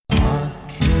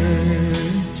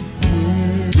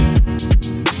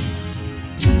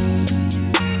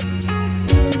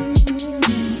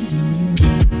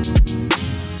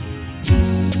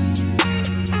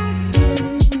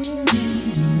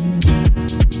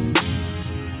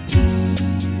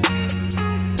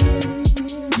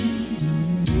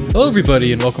Hello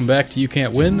everybody and welcome back to You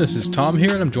Can't Win. This is Tom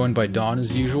here and I'm joined by Don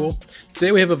as usual.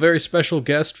 Today we have a very special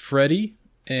guest, Freddie,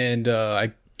 and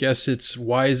I guess it's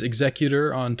Wise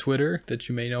Executor on Twitter that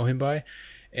you may know him by.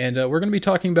 And we're going to be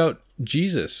talking about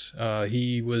Jesus.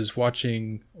 He was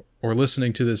watching or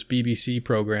listening to this BBC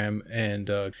program and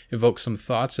evoked some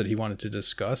thoughts that he wanted to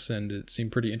discuss, and it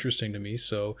seemed pretty interesting to me,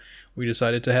 so we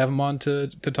decided to have him on to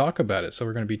talk about it. So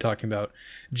we're going to be talking about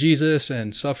Jesus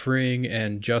and suffering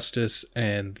and justice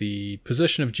and the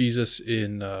position of Jesus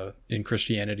in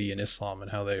Christianity and Islam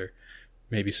and how they're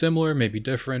maybe similar, maybe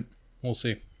different. We'll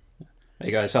see.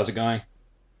 Hey guys, how's it going?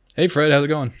 Hey Fred, how's it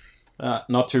going?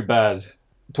 Not too bad.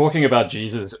 Talking about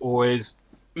Jesus always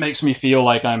makes me feel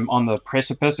like I'm on the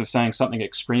precipice of saying something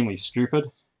extremely stupid.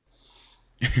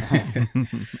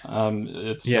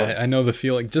 I know the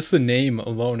feeling. Just the name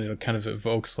alone, it kind of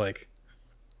evokes like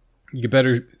you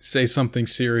better say something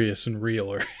serious and real,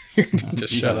 or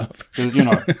just shut up.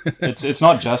 Because it's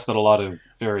not just that a lot of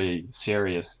very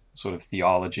serious sort of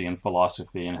theology and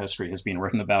philosophy and history has been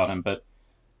written about him, but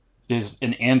there's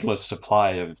an endless supply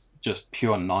of just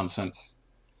pure nonsense.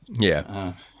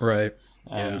 Yeah. Right.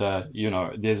 And,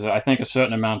 there's, I think, a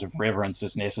certain amount of reverence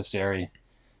is necessary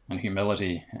and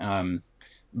humility.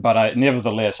 But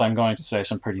nevertheless, I'm going to say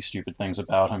some pretty stupid things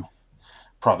about him,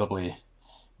 probably.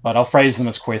 But I'll phrase them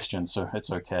as questions, so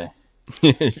it's okay.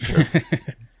 Sure.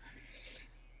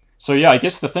 So, I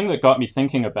guess the thing that got me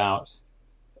thinking about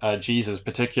Jesus,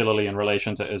 particularly in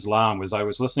relation to Islam, was I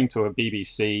was listening to a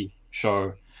BBC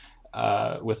show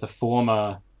with a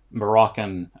former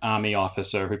Moroccan army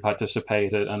officer who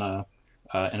participated in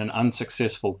an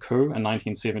unsuccessful coup in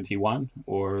 1971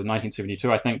 or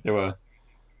 1972. I think there were,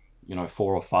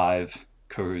 4 or 5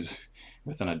 coups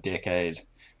within a decade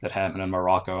that happened in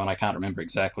Morocco, and I can't remember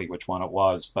exactly which one it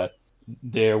was, but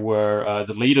there were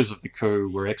the leaders of the coup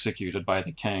were executed by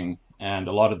the king, and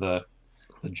a lot of the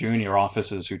junior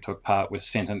officers who took part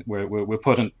were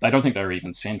put in. I don't think they were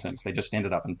even sentenced; they just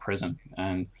ended up in prison.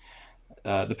 And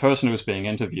the person who was being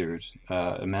interviewed,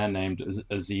 a man named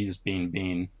Aziz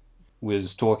Bin,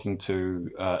 was talking to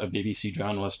a BBC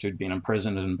journalist who'd been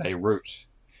imprisoned in Beirut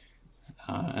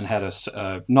and had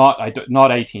not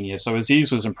 18 years. So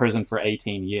Aziz was in prison for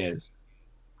 18 years.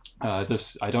 I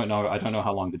don't know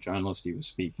how long the journalist he was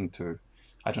speaking to.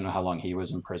 I don't know how long he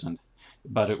was imprisoned,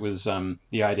 but it was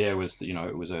the idea was that,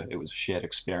 it was a shared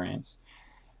experience.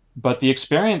 But the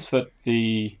experience that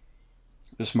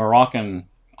this Moroccan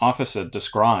officer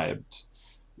described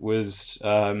was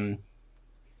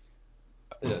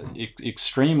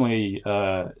extremely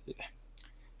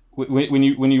when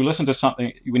you listen to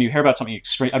something, when you hear about something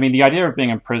extreme. I mean, the idea of being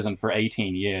in prison for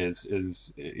 18 years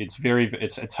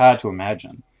it's hard to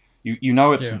imagine.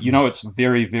 It's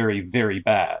very, very, very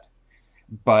bad,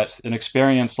 but an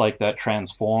experience like that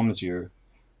transforms you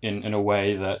in a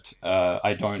way that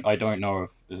I don't know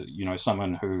if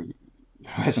someone who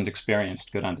hasn't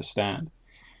experienced could understand.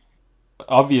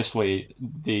 Obviously,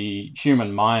 the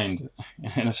human mind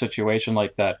in a situation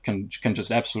like that can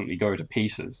just absolutely go to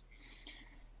pieces.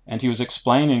 And he was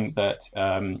explaining that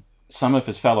some of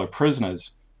his fellow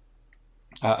prisoners,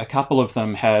 a couple of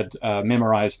them had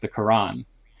memorized the Quran,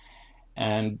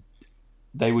 and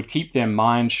they would keep their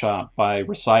mind sharp by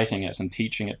reciting it and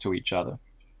teaching it to each other.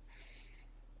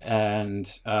 And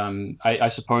I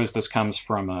suppose this comes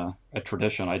from a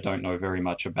tradition I don't know very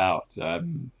much about,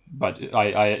 but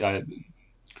I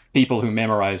people who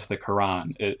memorize the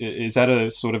Quran, is that a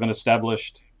sort of an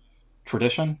established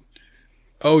tradition?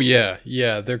 Oh yeah,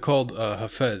 they're called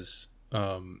Hafez,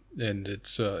 and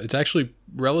it's actually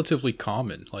relatively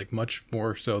common, like much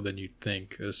more so than you'd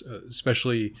think,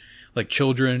 especially like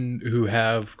children who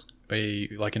have a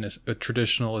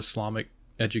traditional Islamic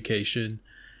education.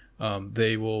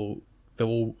 They will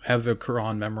have the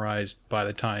Quran memorized by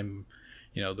the time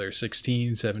they're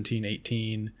 16, 17,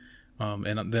 18.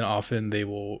 And then often they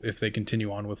will, if they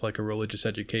continue on with like a religious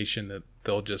education, that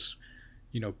they'll just,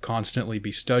 constantly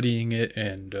be studying it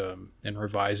and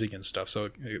revising and stuff. So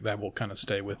that will kind of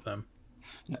stay with them.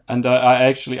 And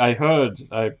I just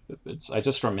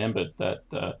remembered that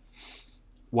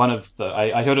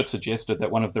I heard it suggested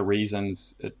that one of the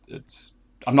reasons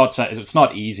I'm not saying it's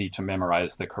not easy to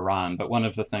memorize the Quran, but one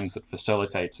of the things that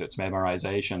facilitates its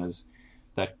memorization is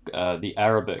that the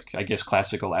Arabic, I guess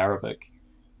classical Arabic,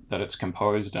 that it's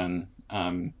composed in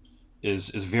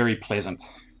is very pleasant,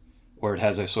 or it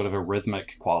has a sort of a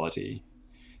rhythmic quality,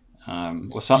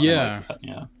 or something like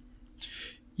that.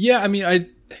 Yeah. I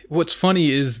mean, what's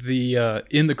funny is the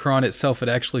in the Quran itself, it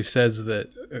actually says that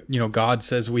God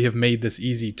says we have made this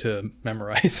easy to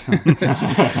memorize.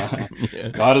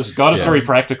 God is very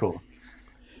practical.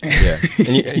 Yeah, and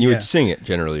you Yeah. would sing it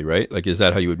generally, right? Like, is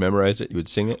that how you would memorize it? You would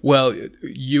sing it? Well,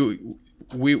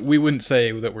 we wouldn't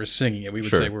say that we're singing it. We would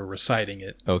Sure. say we're reciting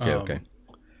it. Okay.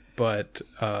 But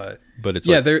But it's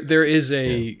yeah, like, there is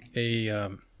a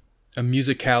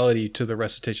musicality to the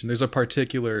recitation. There's a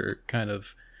particular kind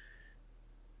of,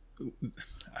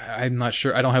 I'm not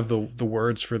sure, I don't have the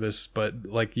words for this, but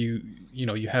like you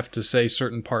have to say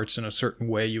certain parts in a certain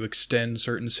way. You extend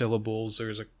certain syllables.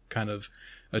 There's a kind of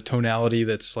a tonality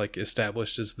that's like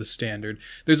established as the standard.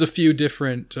 There's a few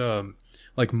different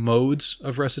like modes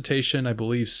of recitation. I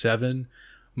believe 7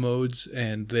 modes,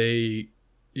 and they,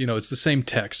 it's the same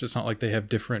text. It's not like they have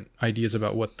different ideas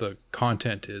about what the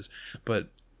content is, but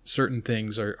certain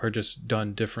things are just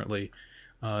done differently,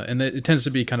 and it tends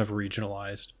to be kind of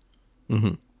regionalized.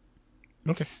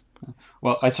 okay.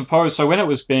 Well, I suppose, so when it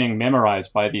was being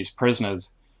memorized by these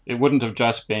prisoners, it wouldn't have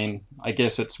just been, I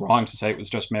guess it's wrong to say it was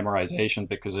just memorization,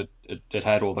 because it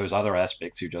had all those other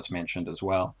aspects you just mentioned as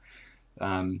well.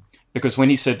 Because when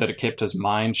he said that it kept his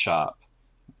mind sharp,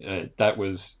 that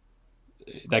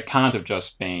can't have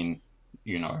just been,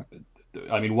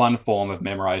 one form of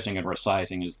memorizing and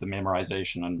reciting is the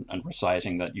memorization and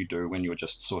reciting that you do when you're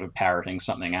just sort of parroting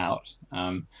something out.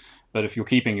 But if you're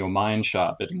keeping your mind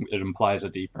sharp, it implies a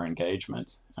deeper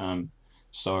engagement.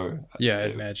 Yeah, I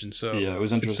imagine so. Yeah, it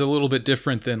was interesting. It's a little bit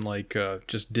different than like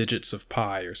just digits of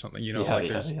pi or something.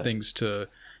 There's things to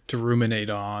ruminate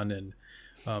on. And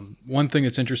one thing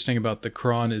that's interesting about the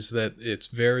Quran is that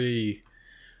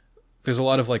there's a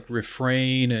lot of like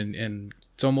refrain, and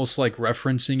it's almost like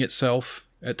referencing itself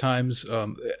at times.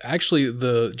 Actually,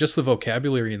 the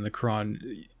vocabulary in the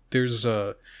Quran, there's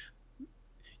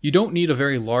you don't need a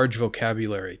very large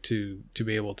vocabulary to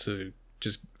be able to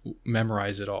just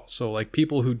memorize it all. So like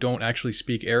people who don't actually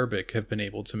speak Arabic have been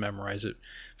able to memorize it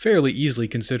fairly easily,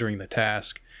 considering the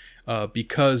task,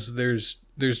 because there's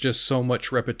just so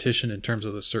much repetition in terms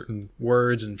of the certain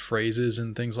words and phrases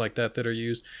and things like that are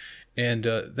used. And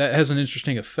that has an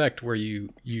interesting effect where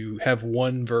you have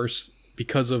one verse,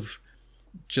 because of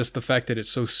just the fact that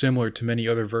it's so similar to many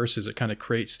other verses, it kind of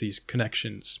creates these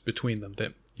connections between them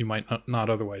that you might not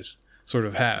otherwise sort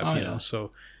of have.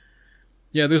 So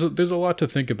yeah, there's a lot to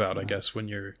think about, I guess, when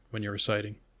you're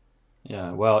reciting.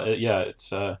 Yeah, well, it's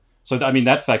so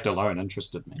that fact alone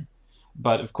interested me.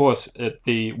 But of course,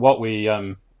 what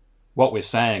we're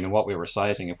saying and what we're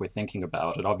reciting, if we're thinking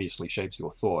about it, obviously shapes your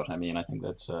thought. I think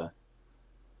that's a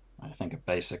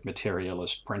basic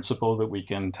materialist principle that we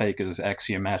can take as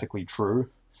axiomatically true.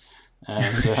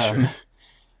 And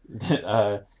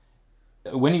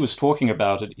when he was talking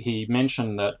about it, he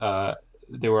mentioned that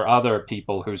there were other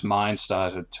people whose minds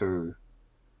started to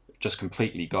just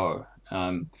completely go.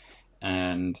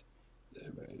 And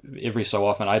every so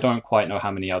often, I don't quite know how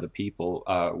many other people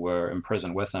were in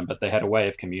prison with them, but they had a way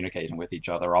of communicating with each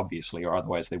other, obviously, or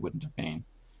otherwise they wouldn't have been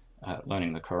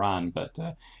learning the Quran. But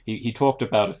he talked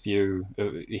about a few,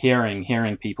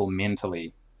 hearing people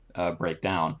mentally break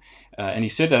down. And he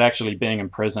said that actually being in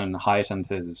prison heightened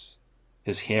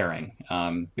his hearing,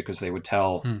 because they would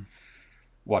tell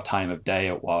what time of day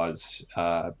it was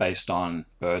based on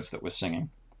birds that were singing.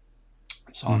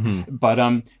 So,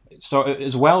 but so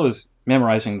as well as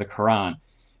memorizing the Quran,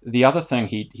 the other thing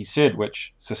he said,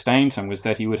 which sustained him, was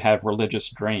that he would have religious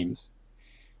dreams.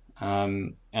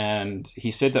 And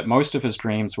he said that most of his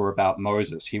dreams were about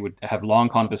Moses. He would have long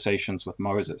conversations with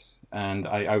Moses, and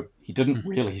he didn't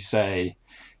really say,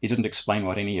 he didn't explain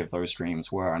what any of those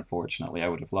dreams were. Unfortunately, I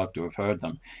would have loved to have heard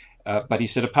them. But he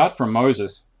said, apart from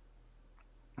Moses,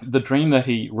 the dream that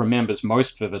he remembers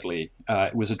most vividly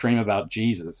was a dream about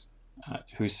Jesus,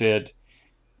 who said,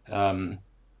 and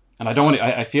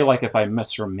I feel like if I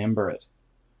misremember it,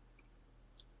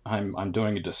 I'm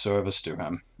doing a disservice to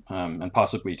him, and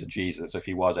possibly to Jesus if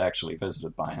he was actually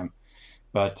visited by him.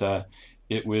 But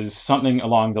it was something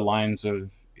along the lines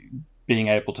of being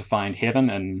able to find heaven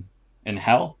and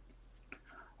hell.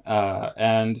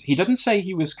 And he didn't say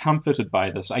he was comforted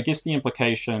by this. I guess the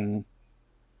implication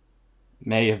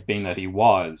may have been that he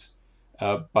was,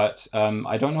 but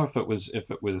I don't know if it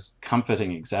was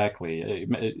comforting exactly.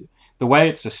 The way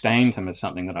it sustained him is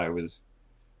something that I was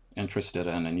interested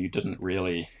in, and you didn't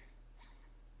really.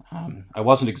 I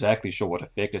wasn't exactly sure what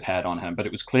effect it had on him, but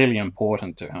it was clearly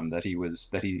important to him that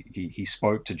he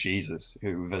spoke to Jesus,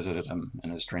 who visited him in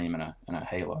his dream in a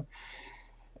halo.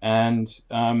 And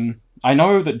I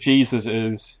know that Jesus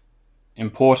is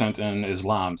important in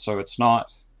Islam, so it's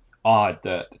not odd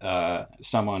that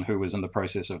someone who was in the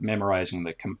process of memorizing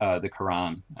the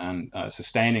Quran and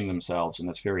sustaining themselves in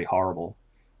this very horrible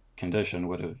condition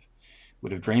would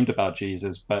have dreamed about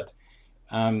Jesus. But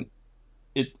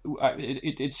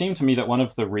it seemed to me that one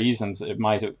of the reasons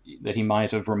that he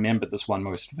might have remembered this one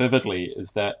most vividly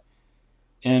is that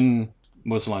in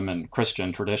Muslim and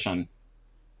Christian tradition,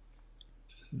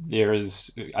 there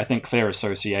is, I think, clear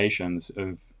associations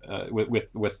of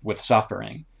with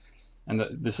suffering, and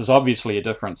that this is obviously a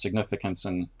different significance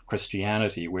in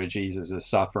Christianity, where Jesus'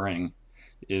 suffering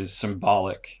is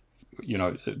symbolic. You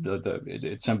know,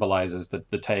 it symbolizes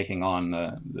the taking on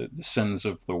the sins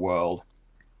of the world,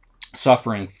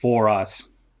 suffering for us.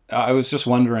 I was just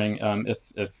wondering if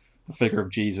the figure of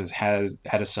Jesus had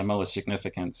a similar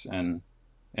significance in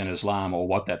Islam, or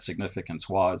what that significance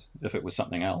was, if it was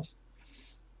something else.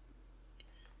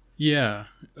 Yeah.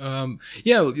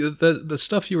 The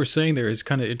stuff you were saying there is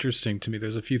kind of interesting to me.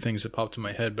 There's a few things that popped in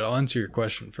my head, but I'll answer your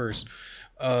question first.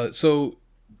 So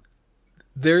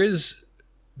there is,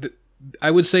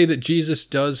 I would say that Jesus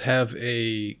does have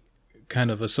a kind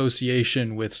of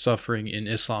association with suffering in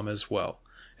Islam as well,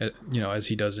 as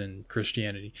he does in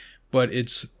Christianity, but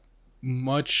it's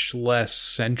much less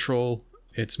central.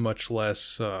 It's much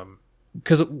less,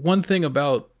 because one thing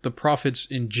about the prophets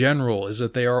in general is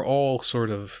that they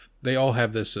all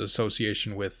have this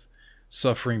association with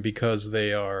suffering, because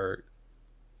they are,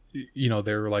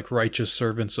 they're like righteous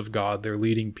servants of God. They're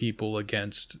leading people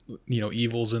against,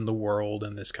 evils in the world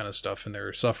and this kind of stuff, and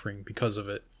they're suffering because of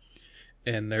it.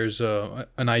 And there's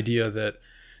an idea that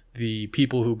the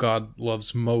people who God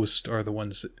loves most are the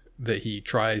ones that he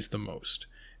tries the most.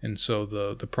 And so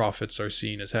the prophets are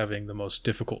seen as having the most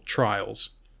difficult trials,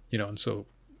 and so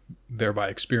thereby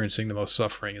experiencing the most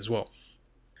suffering as well.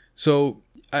 So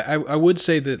I would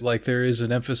say that, like, there is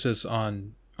an emphasis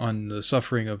on the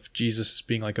suffering of Jesus as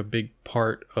being like a big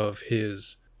part of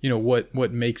his,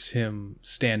 what makes him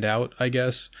stand out, I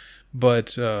guess.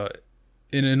 But on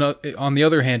the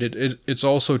other hand, it's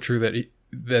also true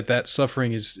that that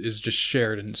suffering is just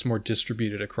shared, and it's more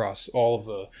distributed across all of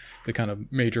the kind of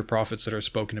major prophets that are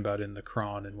spoken about in the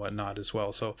Quran and whatnot as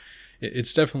well. So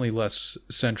it's definitely less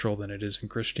central than it is in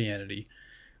Christianity.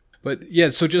 But yeah,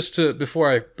 so just to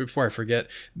before I forget,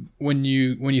 when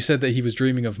you said that he was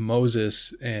dreaming of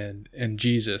Moses and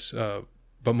Jesus,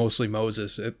 but mostly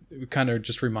Moses, it kind of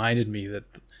just reminded me that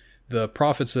the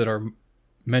prophets that are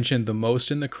mentioned the most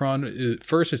in the Quran,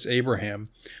 first it's Abraham,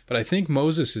 but I think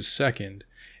Moses is second,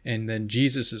 and then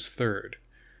Jesus is third.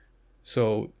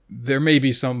 So there may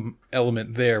be some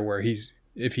element there where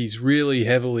if he's really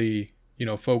heavily,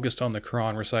 focused on the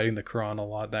Quran, reciting the Quran a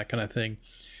lot, that kind of thing,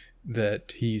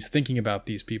 that he's thinking about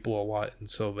these people a lot, and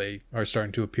so they are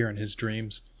starting to appear in his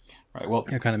dreams. Right. Well,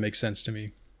 that kind of makes sense to me.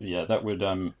 Yeah, that would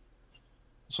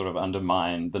sort of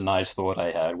undermine the nice thought I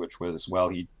had, which was, well,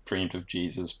 he dreamed of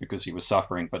Jesus because he was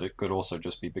suffering, but it could also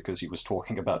just be because he was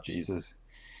talking about Jesus.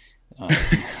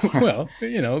 Well,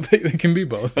 they can be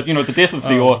both. But the death of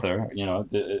the author,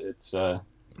 it's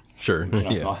sure.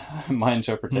 My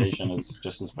interpretation is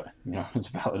just as as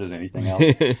valid as anything else.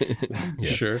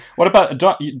 Yeah. Sure. What about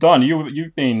Don?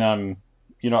 You've been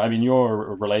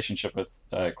your relationship with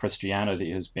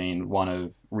Christianity has been one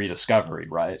of rediscovery,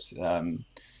 right?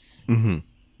 Mm-hmm.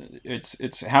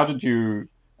 It's how did you?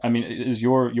 I mean, is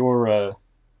your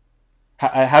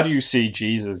how do you see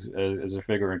Jesus as a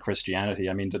figure in Christianity?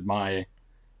 I mean, did my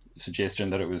suggestion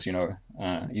that it was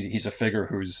he's a figure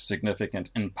who's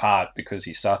significant in part because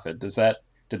he suffered, did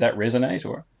that resonate?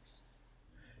 Or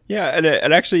yeah,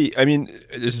 and actually, I mean,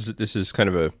 this is kind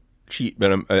of a cheat,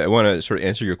 but I want to sort of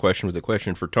answer your question with a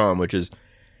question for Tom, which is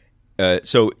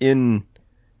so in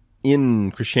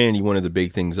Christianity, one of the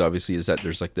big things obviously is that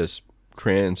there's like this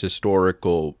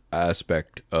trans-historical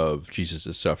aspect of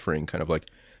Jesus' suffering, kind of like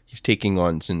he's taking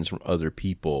on sins from other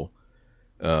people,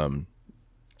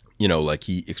 like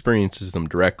he experiences them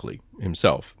directly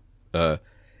himself.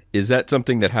 Is that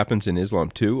something that happens in Islam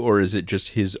too, or is it just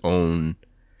his own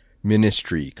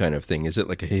ministry kind of thing? Is it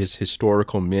like his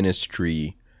historical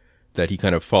ministry that he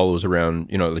kind of follows around,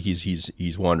 like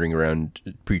he's wandering around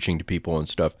preaching to people and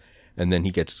stuff, and then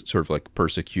he gets sort of like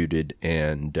persecuted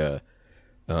and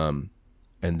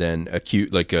then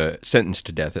sentenced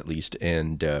to death at least.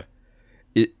 And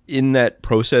in that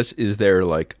process, is there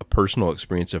like a personal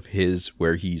experience of his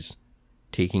where he's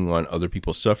taking on other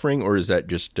people's suffering, or is that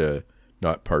just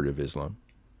not part of Islam?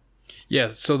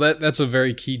 Yeah, so that's a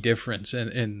very key difference,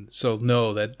 and so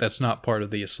no, that's not part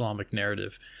of the Islamic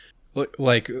narrative.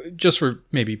 Like, just for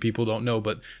maybe people don't know,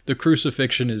 but the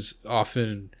crucifixion is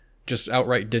often just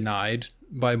outright denied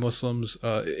by Muslims.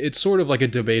 It's sort of like a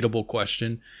debatable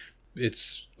question.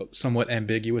 It's somewhat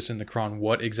ambiguous in the Quran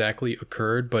what exactly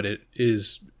occurred, but it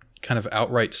is kind of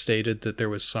outright stated that there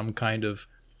was some kind of,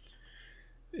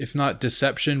 if not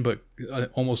deception, but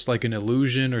almost like an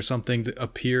illusion or something that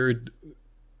appeared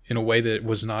in a way that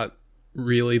was not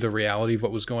really the reality of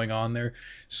what was going on there.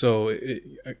 So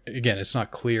again, it's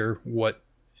not clear what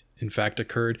in fact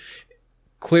occurred.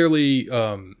 Clearly,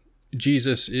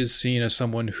 Jesus is seen as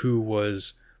someone who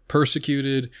was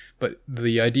persecuted, but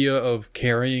the idea of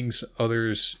carrying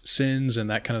others' sins and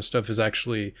that kind of stuff is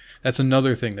actually, that's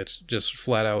another thing that's just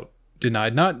flat out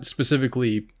denied, not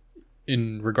specifically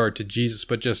in regard to Jesus,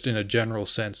 but just in a general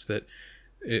sense that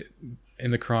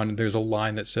in the Quran, there's a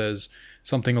line that says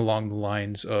something along the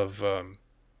lines of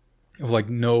like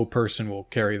no person will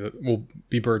will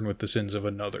be burdened with the sins of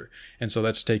another, and so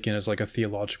that's taken as like a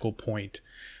theological point,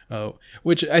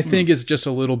 which I think is just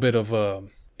a little bit of a.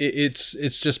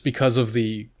 It's just because of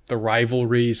the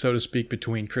rivalry, so to speak,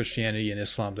 between Christianity and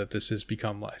Islam that this has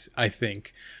become, I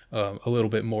think, a little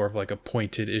bit more of like a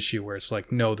pointed issue where it's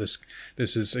like, no, this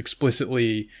is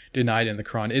explicitly denied in the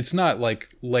Quran. It's not like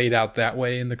laid out that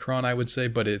way in the Quran, I would say,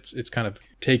 but it's kind of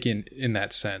taken in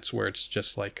that sense where it's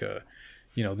just like,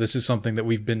 this is something that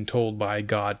we've been told by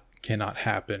God cannot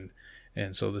happen,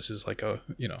 and so this is like a,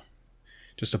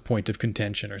 just a point of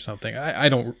contention or something. I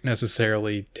don't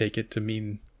necessarily take it to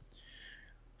mean.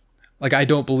 Like, I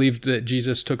don't believe that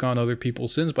Jesus took on other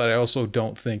people's sins, but I also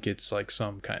don't think it's like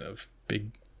some kind of big,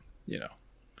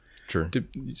 sure,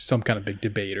 some kind of big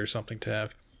debate or something to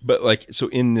have. But like, so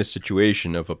in this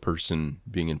situation of a person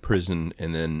being in prison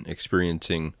and then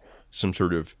experiencing some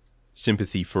sort of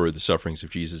sympathy for the sufferings of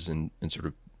Jesus and sort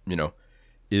of,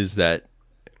 is that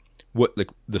what like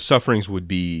the sufferings would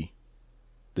be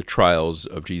the trials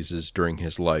of Jesus during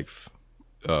his life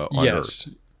on earth?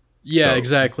 Yeah,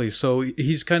 exactly. So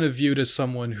he's kind of viewed as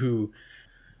someone who,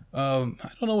 I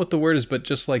don't know what the word is, but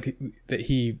just like that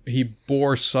he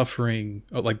bore suffering,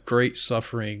 like great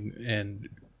suffering, and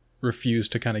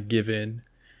refused to kind of give in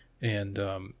and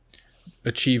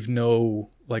achieve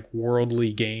no like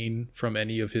worldly gain from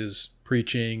any of his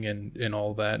preaching and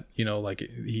all that. Like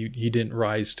he didn't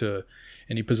rise to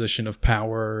any position of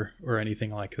power or anything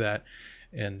like that.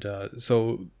 And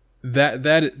so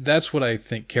that's what I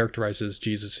think characterizes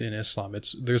Jesus in Islam.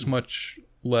 There's much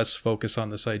less focus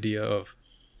on this idea of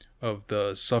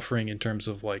the suffering in terms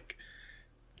of like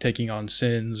taking on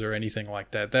sins or anything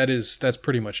like that. That's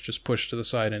pretty much just pushed to the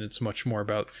side, and it's much more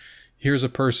about here's a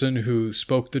person who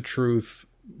spoke the truth,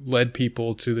 led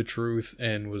people to the truth,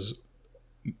 and was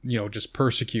just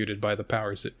persecuted by the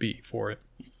powers that be for it.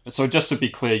 So just to be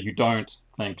clear, you don't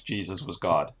think Jesus was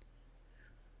God?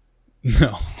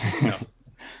 No.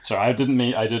 Sorry,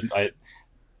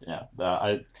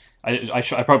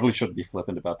 I probably shouldn't be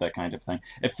flippant about that kind of thing.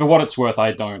 For what it's worth,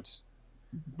 I don't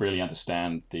really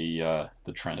understand the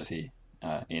Trinity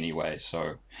anyway.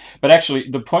 So, but actually,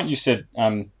 the point you said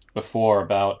before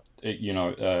about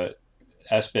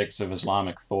aspects of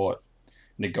Islamic thought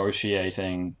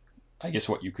negotiating, I guess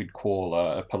what you could call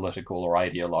a political or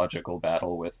ideological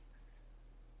battle with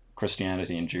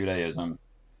Christianity and Judaism.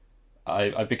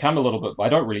 I've become a little bit. I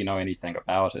don't really know anything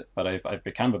about it, but I've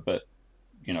become a bit,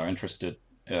 interested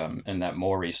in that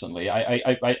more recently.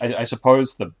 I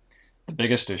suppose the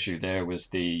biggest issue there was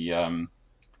the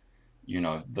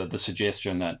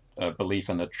suggestion that belief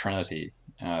in the Trinity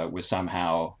was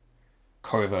somehow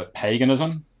covert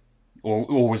paganism,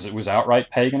 or was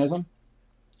outright paganism.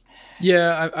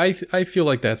 Yeah, I feel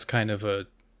like that's kind of a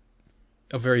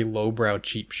very lowbrow,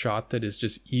 cheap shot that is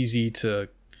just easy to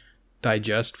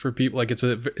digest for people. Like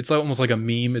it's almost like a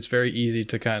meme. It's very easy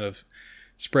to kind of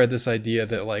spread this idea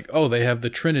that like, oh, they have the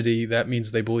Trinity, that means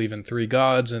they believe in three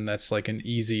gods, and that's like an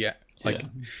easy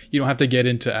you don't have to get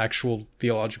into actual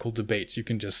theological debates. You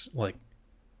can just like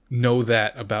know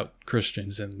that about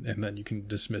Christians, and then you can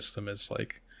dismiss them as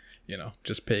like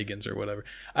just pagans or whatever.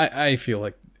 I feel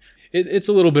like it's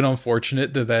a little bit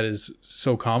unfortunate that is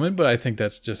so common, but I think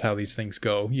that's just how these things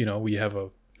go. We have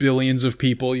billions of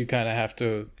people. You kind of have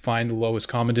to find the lowest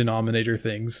common denominator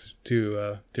things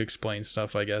to explain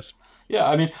stuff, I guess. Yeah,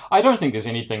 I mean, I don't think there's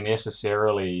anything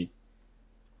necessarily.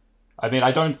 I mean,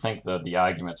 I don't think that the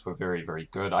arguments were very, very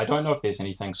good. I don't know if there's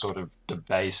anything sort of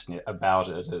debased about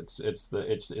it.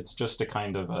 It's just a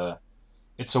kind of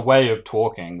it's a way of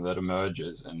talking that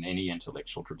emerges in any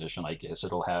intellectual tradition. I guess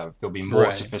there'll be more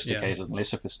sophisticated and less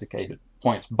sophisticated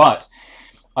points. But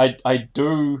I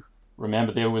do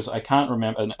remember I can't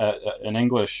remember an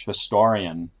English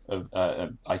historian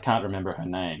I can't remember her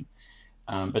name,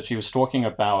 but she was talking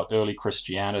about early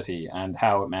Christianity and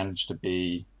how it managed to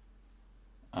be,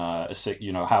 how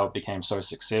it became so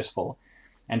successful,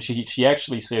 and she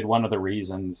actually said one of the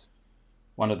reasons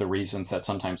that's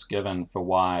sometimes given for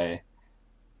why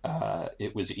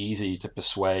it was easy to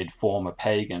persuade former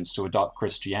pagans to adopt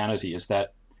Christianity is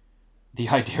that the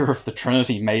idea of the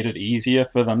Trinity made it easier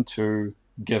for them to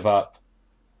give up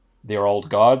their old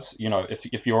gods.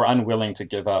 If you're unwilling to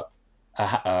give up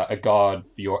a god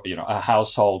for your, a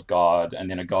household god, and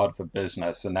then a god for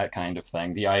business and that kind of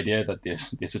thing, the idea that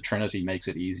there's a trinity makes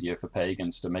it easier for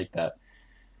pagans to make that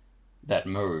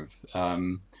move.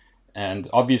 And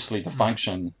obviously the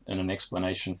function in an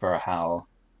explanation for how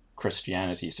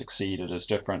Christianity succeeded is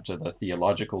different to the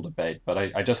theological debate, but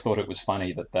I just thought it was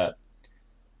funny that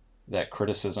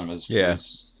criticism is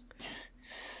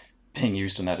being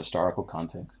used in that historical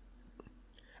context.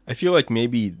 I feel like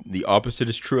maybe the opposite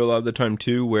is true a lot of the time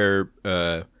too, where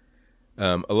a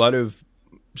lot of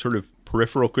sort of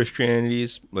peripheral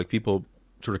Christianities, like people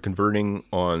sort of converting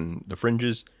on the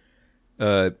fringes,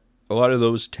 a lot of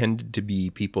those tended to be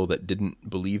people that didn't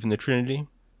believe in the Trinity.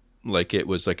 Like it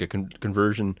was like a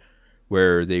conversion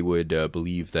where they would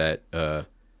believe that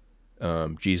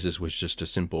Jesus was just a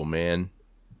simple man,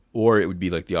 or it would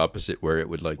be like the opposite, where it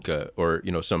would like, or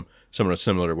someone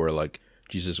similar, where like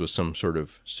Jesus was some sort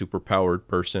of superpowered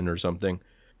person or something,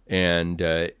 and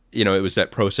it was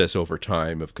that process over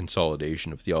time of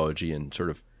consolidation of theology and sort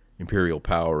of imperial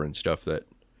power and stuff that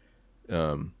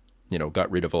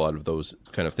got rid of a lot of those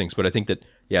kind of things. But I think that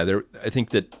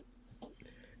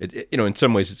in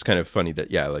some ways it's kind of funny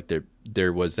that like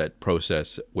there was that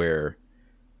process where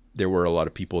there were a lot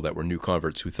of people that were new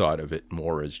converts who thought of it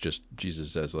more as just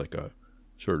Jesus as like a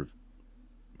sort of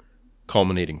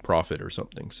culminating prophet or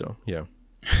something. So yeah.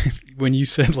 When you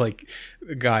said like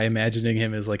a guy imagining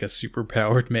him as like a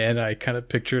superpowered man, I kind of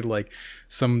pictured like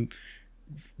some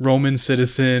Roman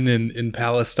citizen in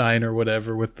Palestine or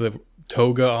whatever with the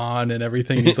toga on and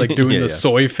everything. He's like doing the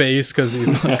soy face because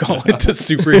he's like all into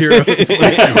superheroes.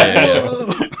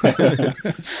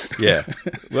 Yeah.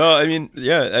 Well, I mean,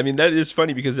 that is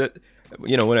funny because that,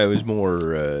 when I was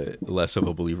more less of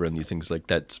a believer in these things, like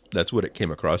that's what it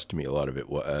came across to me. A lot of it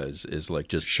is like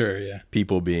just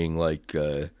people being like,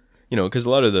 because a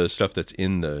lot of the stuff that's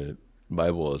in the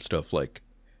Bible is stuff like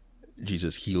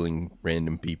Jesus healing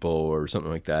random people or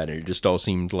something like that, and it just all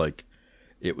seemed like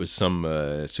it was some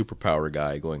superpower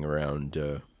guy going around.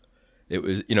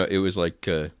 It was like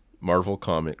Marvel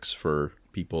comics for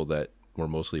people that were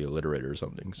mostly illiterate or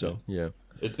something. So yeah.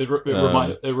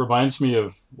 It reminds me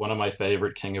of one of my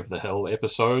favorite King of the Hill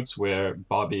episodes where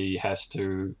Bobby has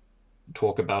to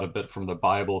talk about a bit from the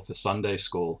Bible for Sunday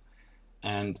school,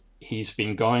 and he's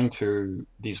been going to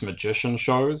these magician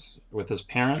shows with his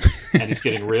parents, and he's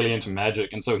getting really into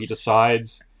magic, and so he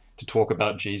decides to talk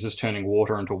about Jesus turning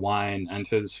water into wine, and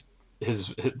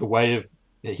the way of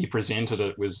he presented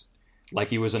it was like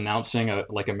he was announcing a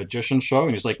magician show,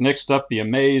 and he's like, next up, the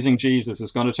amazing Jesus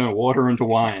is going to turn water into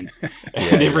wine.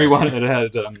 And everyone in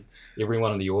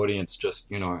the audience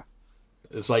just,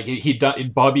 it's like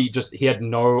Bobby he had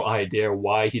no idea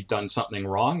why he'd done something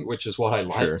wrong, which is what I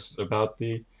liked about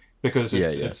because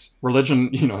it's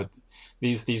religion,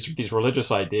 these religious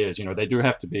ideas, they do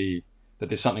have to be, that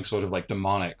there's something sort of like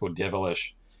demonic or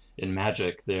devilish in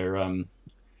magic. They're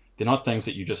not things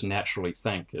that you just naturally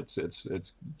think. It's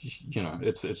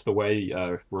the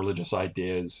way religious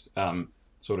ideas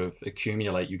sort of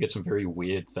accumulate. You get some very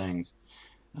weird things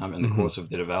in the course of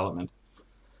their development.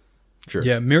 Sure.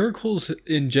 Yeah, miracles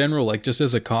in general, like just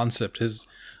as a concept, has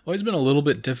always been a little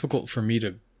bit difficult for me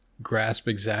to grasp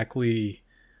exactly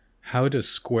how to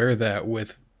square that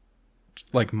with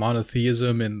like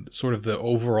monotheism and sort of the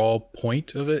overall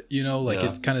point of it.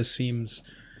 It kind of seems.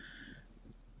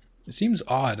 It seems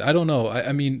odd. I don't know.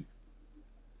 I mean,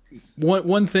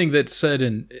 one thing that's said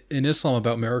in Islam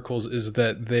about miracles is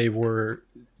that they were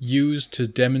used to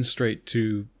demonstrate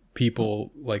to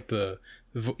people like the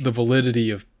validity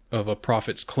of a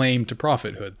prophet's claim to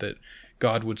prophethood, that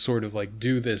God would sort of like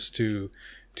do this to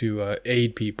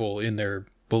aid people in their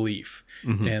belief.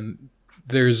 Mm-hmm. And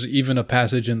there's even a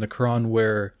passage in the Quran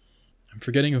where, I'm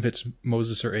forgetting if it's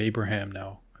Moses or Abraham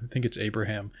now. I think it's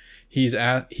Abraham.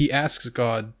 He asks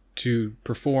God to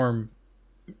perform.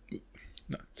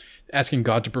 Asking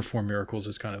God to perform miracles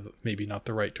is kind of maybe not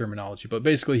the right terminology, but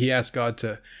basically he asked God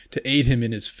to aid him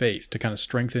in his faith, to kind of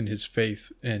strengthen his faith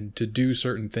and to do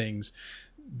certain things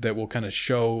that will kind of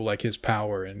show like his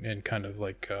power and kind of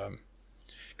like,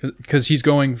 because he's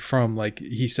going from, like,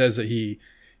 he says that he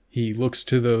looks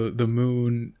to the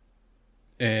moon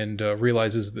and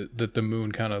realizes that the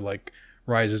moon kind of like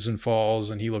rises and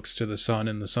falls, and he looks to the sun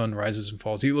and the sun rises and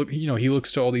falls. He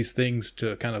looks to all these things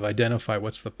to kind of identify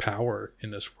what's the power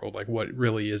in this world, like what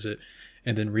really is it,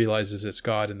 and then realizes it's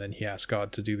God, and then he asks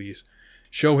God to do these,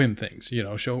 show him things,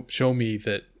 show me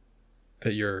that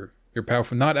you're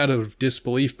powerful, not out of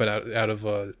disbelief, but out of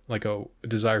a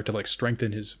desire to like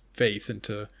strengthen his faith and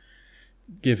to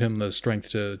give him the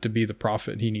strength to be the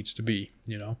prophet he needs to be,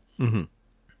 you know? Mm-hmm.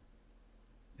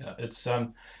 Yeah, it's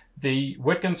the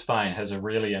Wittgenstein has a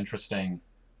really interesting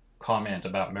comment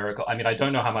about miracle. I mean, I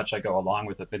don't know how much I go along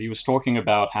with it, but he was talking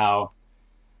about how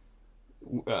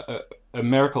a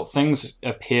miracle, things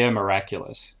appear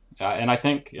miraculous. And I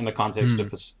think in the context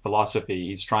of this philosophy,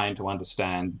 he's trying to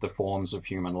understand the forms of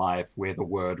human life where the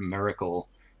word miracle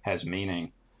has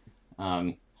meaning.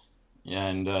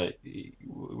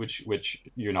 Which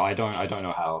you know, I don't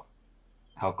know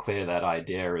how clear that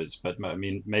idea is, but I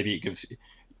mean, maybe it gives,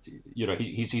 you know,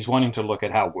 he's wanting to look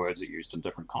at how words are used in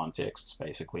different contexts,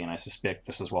 basically, and I suspect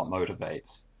this is what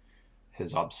motivates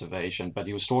his observation. But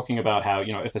he was talking about how,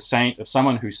 you know, if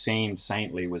someone who seemed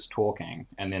saintly was talking,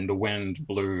 and then the wind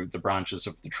blew the branches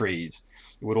of the trees,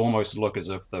 it would almost look as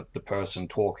if the person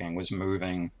talking was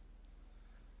moving,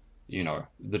 you know,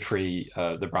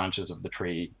 the branches of the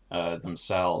tree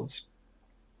themselves,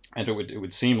 and it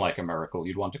would seem like a miracle.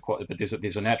 You'd want to quote, but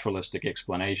there's a naturalistic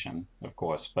explanation, of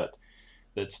course, but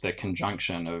it's the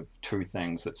conjunction of two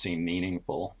things that seem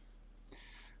meaningful.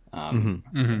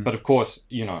 But of course,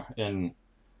 you know, in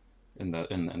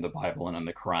the Bible and in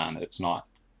the Quran, it's not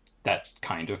that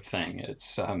kind of thing.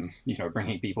 It's you know,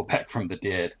 bringing people back from the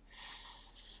dead.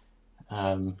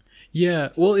 Yeah,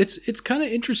 well, it's kind of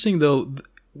interesting though.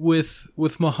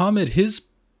 With Muhammad, his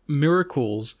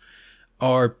miracles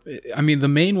are, I mean, the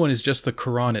main one is just the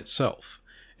Quran itself.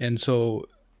 And so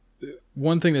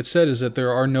one thing that's said is that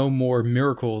there are no more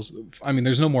miracles. I mean,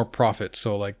 there's no more prophets.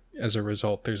 So like, as a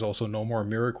result, there's also no more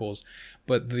miracles.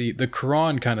 But the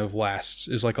Quran kind of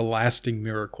is like a lasting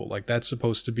miracle. Like that's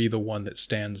supposed to be the one that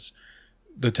stands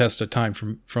the test of time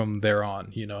from there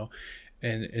on, you know?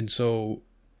 And so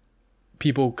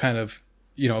people kind of,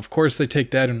 you know, of course they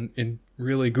take that in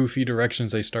really goofy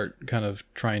directions. They start kind of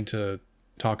trying to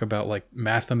talk about like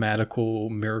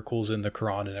mathematical miracles in the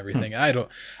Quran and everything. I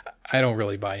don't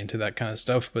really buy into that kind of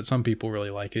stuff, but some people really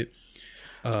like it.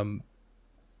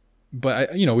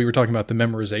 But you know, we were talking about the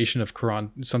memorization of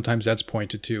Quran. Sometimes that's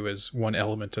pointed to as one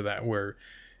element to that, where,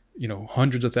 you know,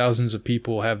 hundreds of thousands of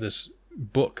people have this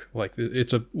book. Like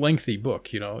it's a lengthy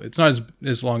book, you know, it's not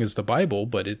as long as the Bible,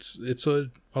 but it's a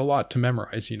lot to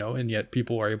memorize, you know, and yet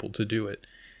people are able to do it.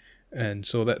 And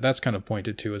so that's kind of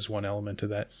pointed to as one element to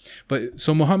that. But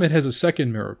so Muhammad has a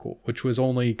second miracle, which was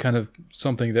only kind of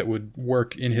something that would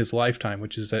work in his lifetime,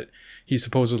 which is that he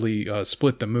supposedly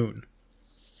split the moon.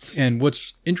 And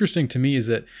what's interesting to me is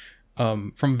that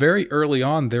from very early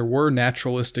on, there were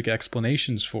naturalistic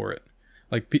explanations for it.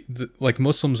 Like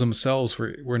Muslims themselves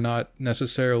were not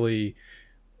necessarily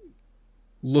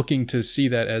looking to see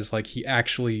that as like he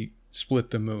actually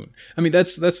split the moon. I mean,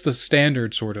 that's the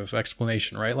standard sort of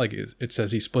explanation, right? Like it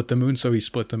says he split the moon, so he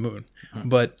split the moon. Mm-hmm.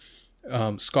 But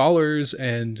scholars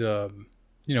and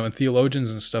you know, and theologians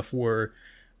and stuff were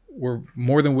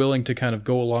more than willing to kind of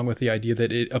go along with the idea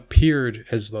that it appeared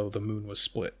as though the moon was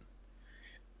split.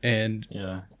 And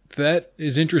that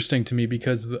is interesting to me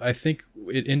because I think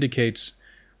it indicates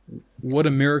what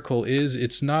a miracle is.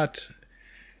 It's not,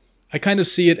 I kind of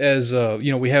see it as,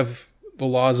 you know, we have the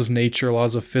laws of nature,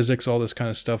 laws of physics, all this kind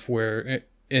of stuff where,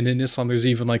 and in Islam, there's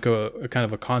even like a kind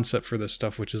of a concept for this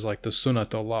stuff, which is like the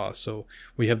sunnat Allah. So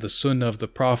we have the sunnah of the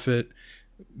prophet.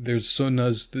 There's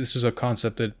sunnahs. This is a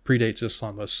concept that predates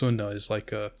Islam. A sunnah is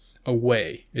like a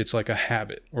way. It's like a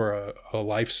habit or a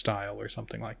lifestyle or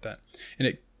something like that. And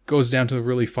it goes down to the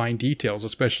really fine details,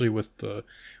 especially with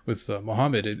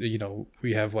Muhammad. You know,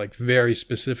 we have like very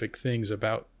specific things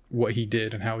about what he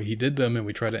did and how he did them, and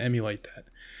we try to emulate that.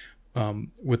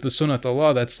 With the Sunnat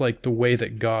Allah, that's like the way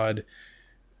that God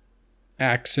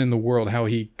acts in the world, how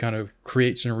he kind of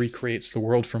creates and recreates the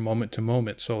world from moment to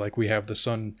moment. So like we have the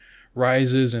sun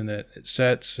rises and it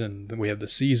sets, and then we have the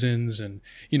seasons and,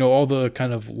 you know, all the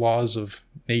kind of laws of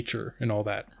nature and all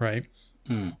that, right?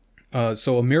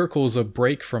 So a miracle is a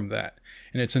break from that,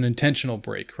 and it's an intentional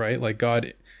break, right? Like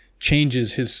God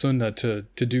changes his sunnah to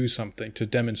do something, to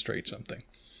demonstrate something.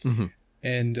 Mm-hmm.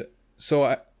 And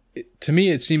so to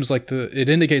me, it seems like it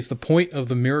indicates the point of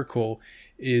the miracle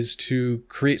is to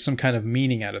create some kind of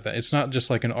meaning out of that. It's not just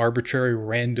like an arbitrary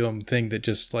random thing that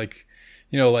just like,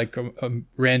 you know, like a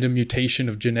random mutation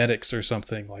of genetics or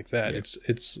something like that.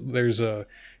 Yeah. There's a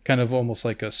kind of almost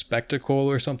like a spectacle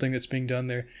or something that's being done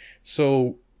there.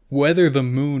 So whether the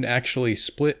moon actually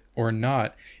split or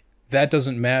not, that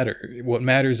doesn't matter. What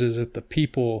matters is that the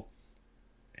people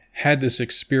had this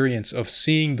experience of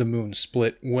seeing the moon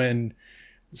split when,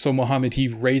 so Muhammad, he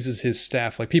raises his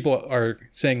staff. Like people are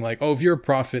saying like, oh, if you're a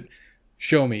prophet,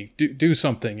 show me, do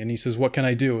something. And he says, what can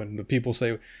I do? And the people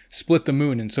say, split the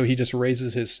moon. And so he just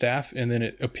raises his staff, and then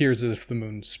it appears as if the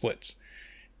moon splits.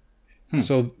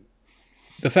 So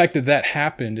the fact that that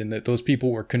happened and that those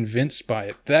people were convinced by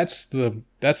it, that's the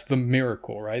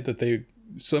miracle, right? That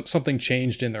something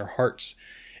changed in their hearts.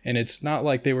 And it's not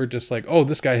like they were just like, oh,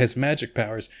 this guy has magic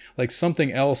powers. Like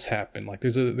something else happened. Like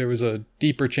there was a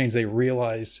deeper change. They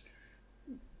realized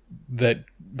that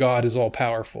God is all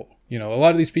powerful. A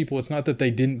lot of these people, it's not that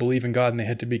they didn't believe in God and they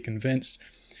had to be convinced.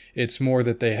 It's more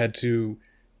that they had to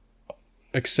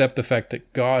accept the fact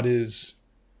that God is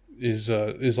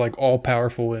like all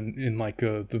powerful in like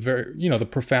the very, the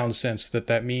profound sense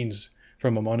that means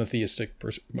from a monotheistic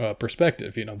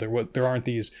perspective. There aren't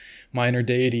these minor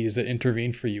deities that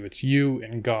intervene for you. It's you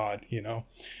and God.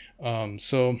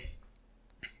 So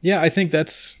yeah, I think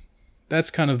that's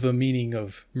kind of the meaning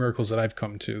of miracles that I've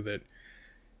come to, that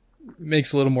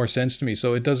makes a little more sense to me.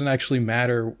 So it doesn't actually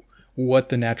matter what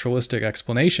the naturalistic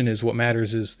explanation is. What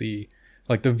matters is the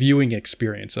viewing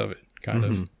experience of it, kind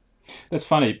of. That's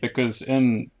funny, because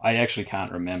I actually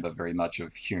can't remember very much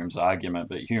of Hume's argument,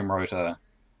 but Hume wrote a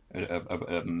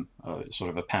sort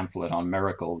of a pamphlet on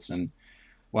miracles, and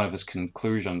one of his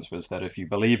conclusions was that if you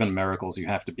believe in miracles, you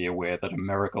have to be aware that a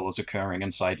miracle is occurring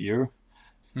inside you.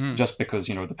 Just because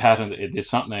the pattern, there's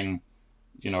something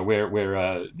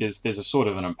where there's a sort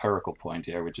of an empirical point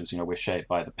here, which is we're shaped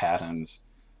by the patterns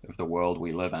of the world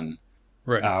we live in.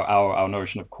 Right. Our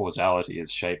notion of causality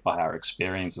is shaped by our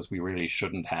experiences. We really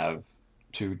shouldn't have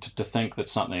to think that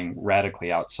something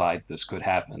radically outside this could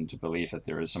happen, to believe that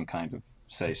there is some kind of,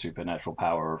 say, supernatural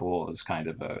power at all, is kind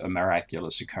of a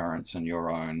miraculous occurrence in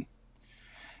your own,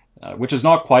 which is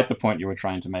not quite the point you were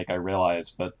trying to make, I realize,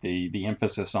 but the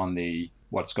emphasis on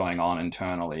what's going on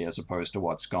internally as opposed to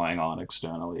what's going on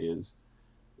externally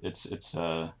it's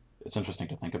interesting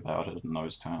to think about it in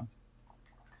those terms.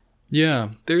 Yeah,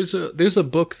 there's a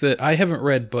book that I haven't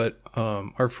read, but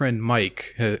our friend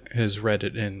Mike has read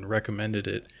it and recommended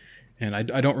it, and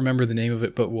I don't remember the name of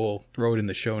it, but we'll throw it in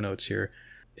the show notes here.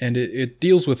 And it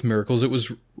deals with miracles. It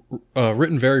was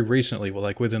written very recently,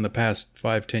 like within the past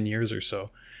 5-10 years or so,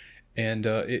 and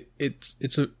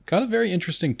it's got a very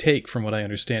interesting take from what I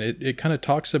understand. It kind of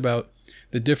talks about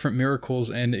the different miracles,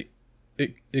 and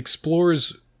it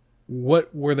explores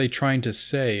what were they trying to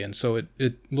say, and so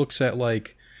it looks at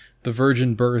like the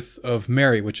virgin birth of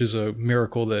Mary, which is a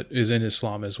miracle that is in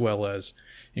Islam as well as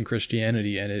in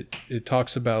Christianity. And it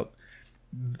talks about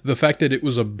the fact that it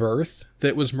was a birth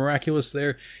that was miraculous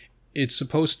there. It's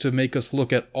supposed to make us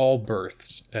look at all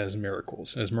births as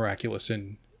miracles, as miraculous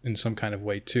in some kind of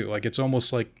way too. Like it's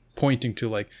almost like pointing to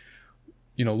like,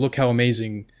 look how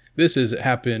amazing this is. It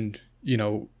happened,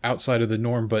 outside of the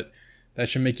norm, but that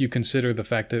should make you consider the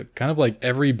fact that kind of like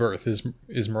every birth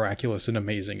is miraculous and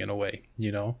amazing in a way,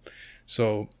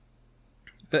 So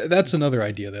that's another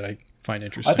idea that I find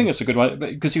interesting. I think it's a good one,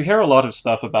 because you hear a lot of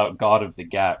stuff about God of the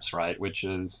gaps, right? Which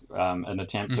is an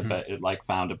attempt to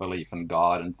found a belief in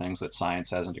God and things that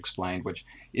science hasn't explained, which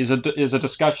is a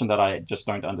discussion that I just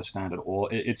don't understand at all.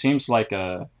 It seems like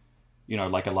a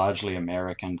largely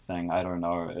American thing. I don't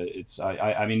know.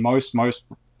 I mean most.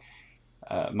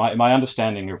 My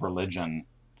understanding of religion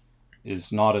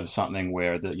is not of something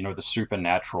where the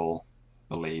supernatural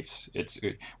beliefs.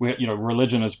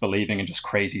 Religion is believing in just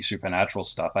crazy supernatural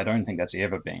stuff. I don't think that's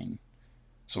ever been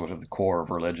sort of the core of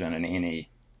religion in any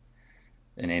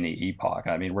epoch.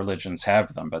 I mean, religions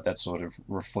have them, but that sort of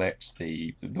reflects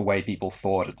the way people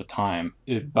thought at the time.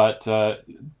 But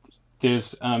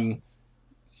there's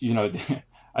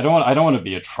I don't want to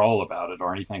be a troll about it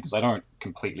or anything, because I don't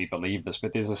completely believe this,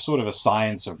 but there's a sort of a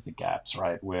science of the gaps,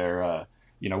 right? Where,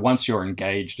 once you're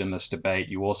engaged in this debate,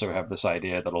 you also have this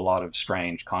idea that a lot of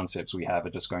strange concepts we have are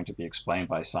just going to be explained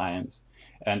by science.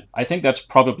 And I think that's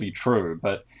probably true,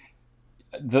 but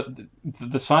the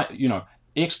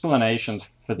explanations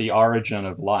for the origin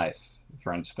of life,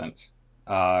 for instance,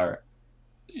 are,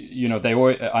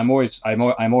 I'm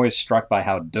always struck by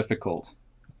how difficult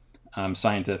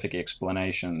scientific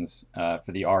explanations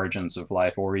for the origins of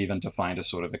life, or even to find a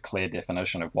sort of a clear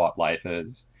definition of what life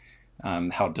is,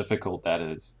 how difficult that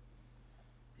is.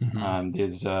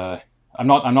 There's I'm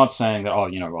not saying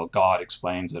that God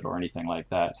explains it or anything like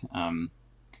that,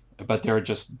 but there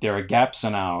are gaps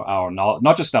in our knowledge,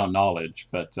 not just our knowledge,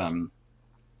 but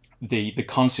the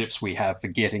concepts we have for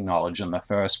getting knowledge in the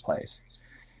first place.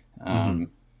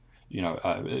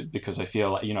 Because I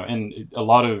feel in a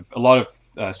lot of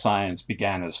science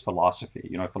began as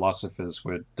philosophy. Philosophers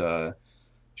would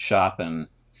sharpen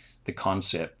the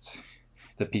concepts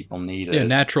that people needed. Yeah,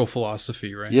 natural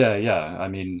philosophy, right? Yeah. I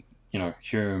mean,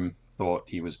 Hume thought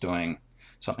he was doing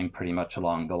something pretty much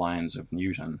along the lines of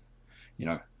Newton.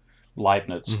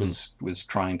 Leibniz was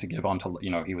trying to give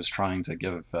he was trying to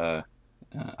give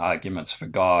arguments for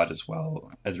God as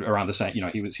well. Around the same,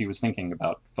 he was thinking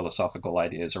about philosophical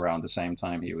ideas around the same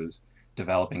time he was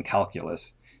developing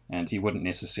calculus, and he wouldn't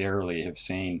necessarily have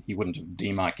he wouldn't have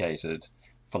demarcated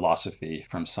philosophy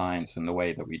from science in the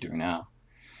way that we do now.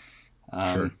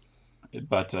 Sure.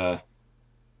 But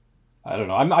I don't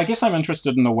know. I guess I'm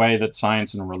interested in the way that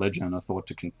science and religion are thought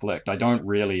to conflict. I don't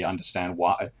really understand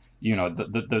why.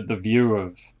 The view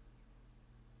of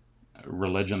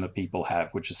religion that people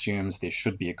have, which assumes there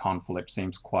should be a conflict,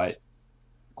 seems quite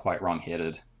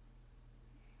wrong-headed.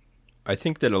 I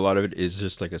think that a lot of it is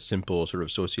just like a simple sort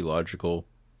of sociological,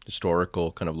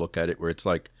 historical kind of look at it, where it's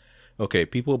like, okay,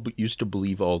 people used to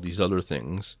believe all these other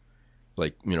things,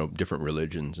 like, different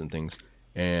religions and things,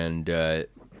 and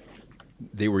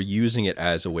they were using it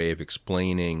as a way of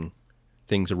explaining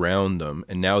things around them.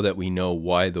 And now that we know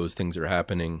why those things are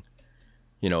happening,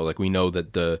 like we know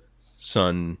that the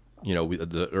sun,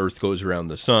 the earth goes around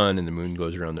the sun and the moon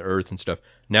goes around the earth and stuff.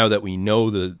 Now that we know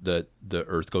that the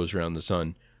earth goes around the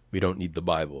sun, we don't need the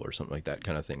Bible or something like that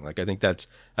kind of thing. Like, I think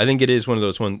it is one of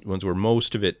those ones where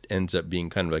most of it ends up being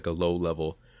kind of like a low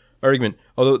level argument.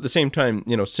 Although at the same time,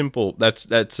 simple, that's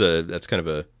kind of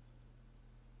a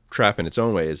trap in its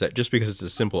own way, is that just because it's a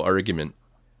simple argument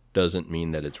doesn't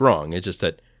mean that it's wrong. It's just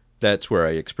that's where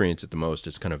I experience it the most.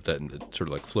 It's kind of that sort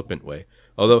of like flippant way.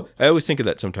 Although I always think of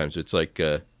that sometimes. It's like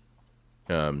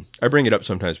I bring it up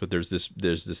sometimes, but there's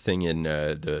this thing in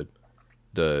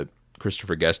the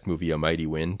Christopher Guest movie A Mighty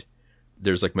Wind.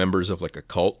 There's like members of like a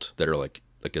cult that are like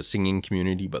a singing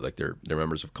community, but like they're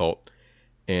members of cult.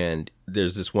 And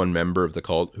there's this one member of the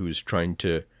cult who's trying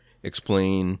to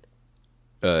explain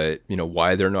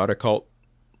why they're not a cult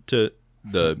to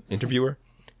the interviewer.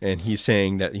 And he's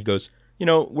saying that, he goes,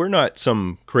 we're not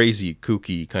some crazy,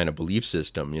 kooky kind of belief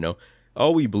system,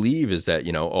 All we believe is that,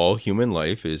 all human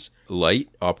life is light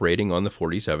operating on the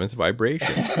 47th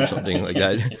vibration or something like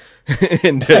that.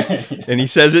 and he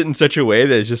says it in such a way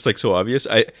that is just like so obvious.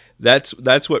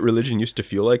 That's what religion used to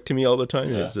feel like to me all the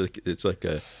time. Yeah. It's like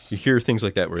you hear things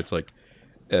like that where it's like,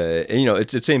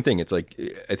 it's the same thing. It's like,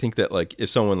 I think that like if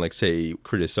someone like say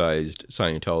criticized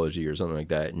Scientology or something like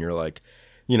that, and you're like,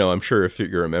 I'm sure if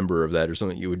you're a member of that or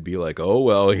something, you would be like, oh,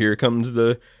 well, here comes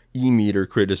the E-meter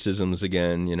criticisms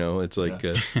again. It's like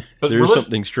there's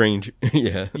something strange.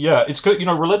 Yeah, it's good.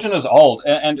 Religion is old,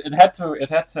 and it had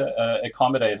to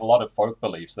accommodate a lot of folk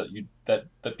beliefs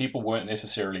that people weren't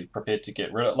necessarily prepared to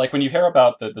get rid of. Like when you hear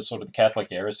about the sort of the Catholic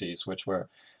heresies, which were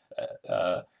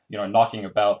knocking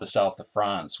about the south of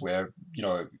France, where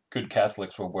good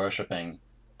Catholics were worshipping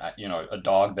a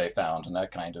dog they found and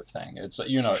that kind of thing. It's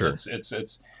sure.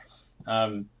 It's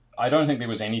I don't think there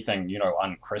was anything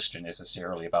un-Christian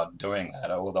necessarily about doing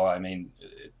that. Although I mean,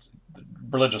 the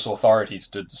religious authorities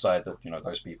did decide that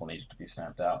those people needed to be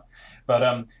stamped out.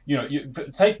 But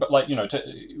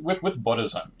with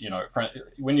Buddhism,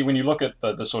 when you look at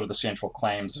the sort of the central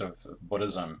claims of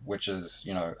Buddhism, which is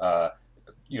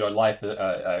life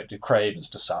to crave is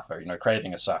to suffer.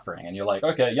 Craving is suffering, and you're like,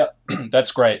 okay, yep,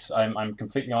 that's great. I'm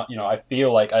completely, I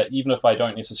feel like even if I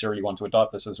don't necessarily want to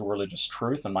adopt this as a religious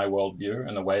truth in my worldview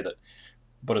in the way that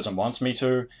Buddhism wants me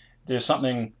to, there's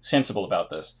something sensible about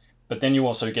this. But then you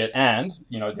also get,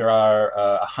 there are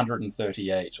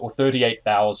 138 or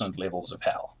 38,000 levels of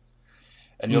hell,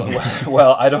 and you're like,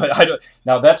 well, I don't.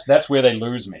 Now that's where they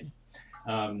lose me.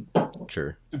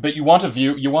 Sure. But you want a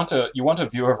view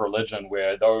of religion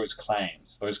where those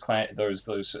claims, a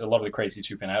lot of the crazy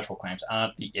supernatural claims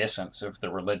aren't the essence of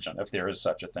the religion, if there is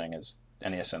such a thing as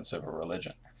an essence of a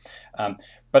religion.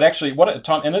 But actually,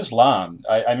 Tom, in Islam,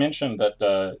 I mentioned that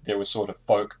there were sort of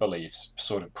folk beliefs,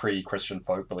 sort of pre-Christian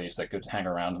folk beliefs that could hang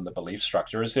around in the belief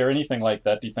structure. Is there anything like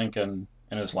that, do you think, in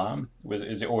Islam?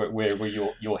 Is it, or where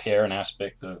you'll hear an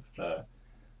aspect of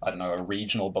I don't know, a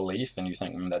regional belief, and you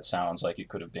think that sounds like it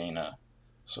could have been a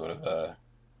sort of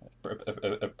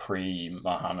a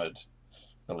pre-Muhammad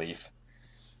belief?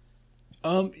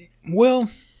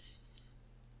 Well,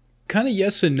 kind of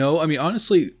yes and no. I mean,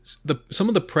 honestly, some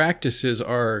of the practices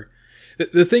are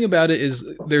the thing about it is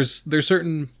there's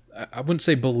certain, I wouldn't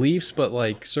say beliefs, but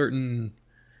like certain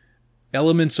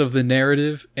elements of the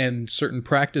narrative and certain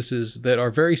practices that are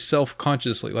very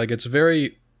self-consciously, like it's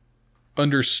very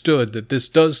understood that this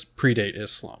does predate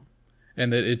Islam,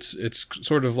 and that it's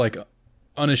sort of like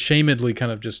unashamedly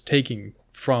kind of just taking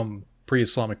from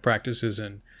pre-Islamic practices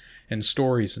and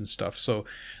stories and stuff. So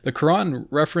the Quran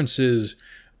references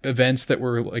events that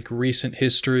were like recent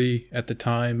history at the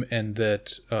time, and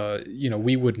that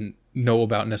we wouldn't know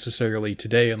about necessarily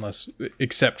today,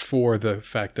 except for the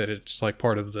fact that it's like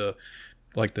part of the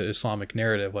Islamic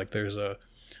narrative. Like there's a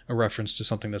reference to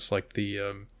something that's like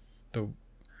the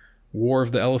War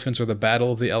of the Elephants or the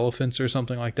Battle of the Elephants or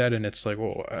something like that. And it's like,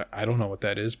 well, I don't know what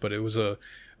that is, but it was an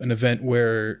event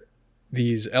where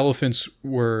these elephants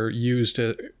were used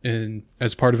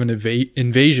as part of an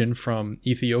invasion from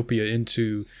Ethiopia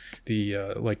into the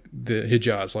the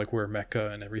Hijaz, like where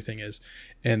Mecca and everything is,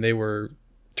 and they were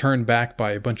turned back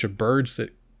by a bunch of birds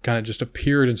that kind of just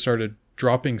appeared and started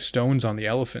dropping stones on the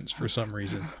elephants for some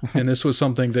reason. And this was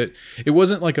something that it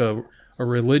wasn't like a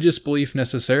religious belief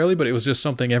necessarily, but it was just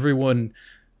something everyone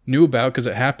knew about because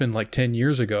it happened like 10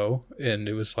 years ago, and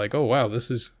it was like, oh wow,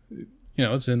 this is,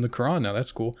 it's in the Quran now,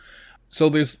 that's cool. So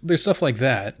there's stuff like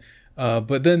that,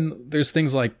 but then there's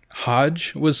things like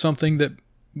Hajj was something that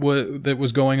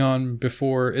was going on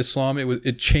before Islam.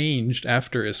 It changed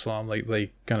after Islam, like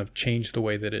they kind of changed the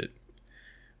way that it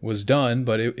was done,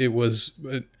 but it was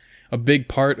a big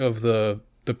part of the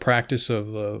practice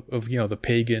of the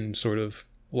pagan sort of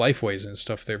lifeways and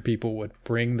stuff there. People would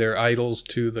bring their idols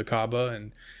to the Kaaba,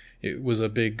 and it was a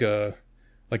big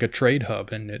like a trade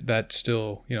hub, and that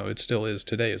still it still is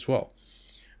today as well.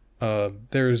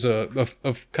 There's a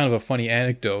kind of a funny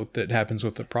anecdote that happens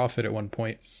with the Prophet at one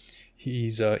point.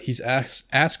 He's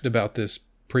asked about this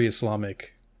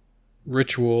pre-Islamic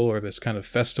ritual or this kind of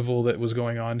festival that was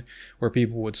going on where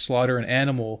people would slaughter an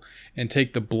animal and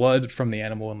take the blood from the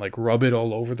animal and like rub it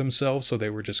all over themselves so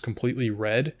they were just completely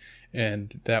red.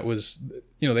 And that was,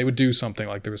 they would do something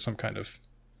like there was some kind of,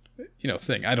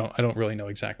 thing. I don't really know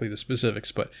exactly the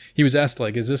specifics, but he was asked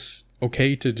like, is this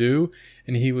okay to do?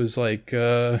 And he was like,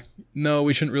 no,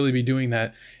 we shouldn't really be doing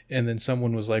that. And then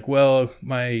someone was like, well,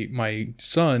 my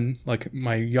son, like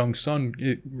my young son,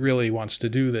 it really wants to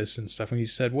do this and stuff. And he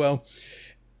said, well,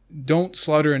 don't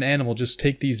slaughter an animal. Just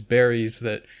take these berries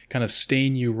that kind of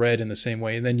stain you red in the same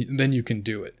way, and then you can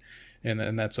do it.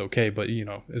 And that's okay. But,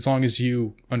 as long as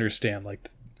you understand, like,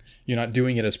 you're not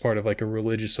doing it as part of like a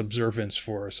religious observance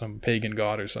for some pagan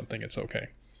god or something, it's okay.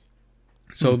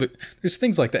 So there's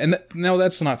things like that. And now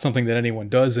that's not something that anyone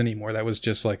does anymore. That was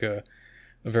just like a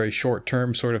very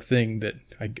short-term sort of thing that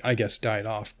I guess died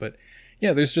off. But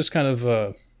yeah, there's just kind of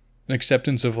an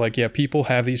acceptance of like, yeah, people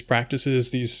have these practices,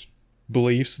 these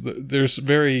beliefs. There's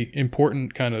very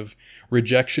important kind of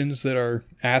rejections that are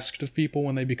asked of people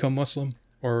when they become Muslim,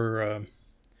 or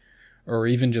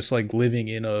even just like living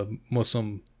in a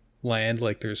Muslim land.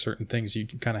 Like there's certain things you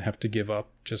kind of have to give up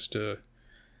just to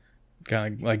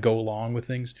kind of like go along with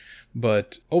things.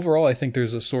 But overall, I think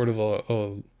there's a sort of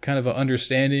a kind of an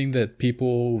understanding that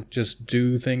people just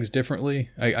do things differently.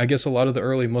 I guess a lot of the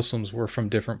early Muslims were from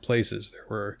different places. There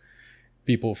were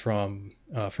people from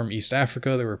East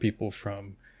Africa. There were people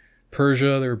from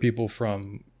Persia. There were people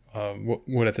from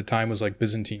what at the time was like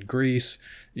Byzantine Greece.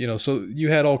 So you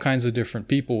had all kinds of different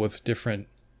people with different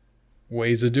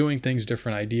ways of doing things,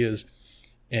 different ideas.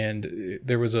 And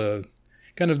there was a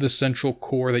kind of the central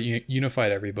core that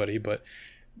unified everybody, but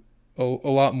a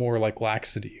lot more like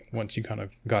laxity once you kind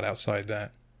of got outside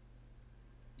that.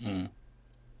 I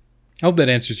hope that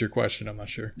answers your question. I'm not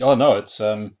sure. Oh no,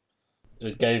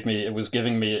 it gave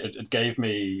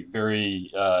me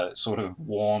very sort of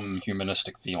warm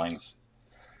humanistic feelings.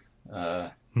 No,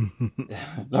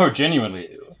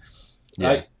 genuinely.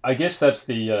 Yeah. I guess that's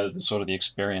the sort of the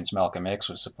experience Malcolm X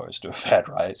was supposed to have had,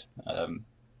 right?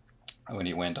 When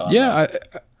he went on. Yeah,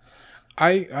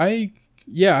 I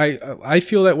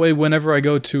feel that way whenever I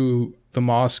go to the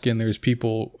mosque and there's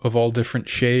people of all different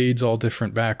shades, all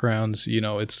different backgrounds.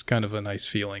 It's kind of a nice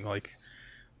feeling. Like,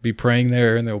 be praying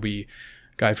there, and there'll be a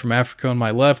guy from Africa on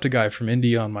my left, a guy from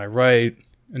India on my right,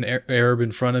 an Arab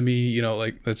in front of me.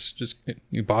 Like that's just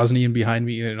Bosnian behind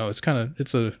me.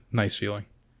 It's a nice feeling.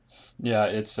 Yeah,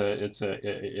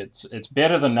 it's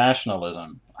better than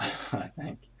nationalism, I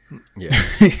think. Yeah.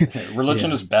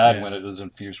 Religion is bad when it is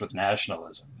infused with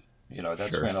nationalism.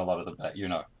 That's when a lot of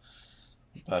the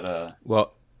but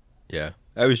well, yeah,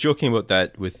 I was joking about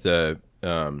that with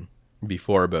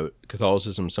before about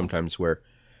Catholicism sometimes, where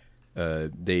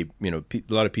they a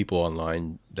lot of people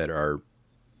online that are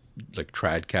like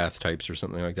trad-cath types or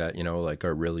something like that, like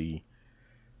are really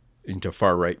into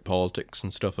far right politics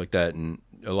and stuff like that, and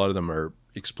a lot of them are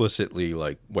explicitly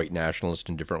like white nationalist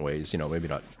in different ways, maybe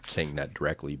not saying that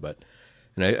directly, but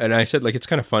and I said, like, it's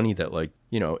kind of funny that, like,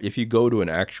 if you go to an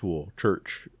actual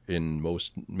church in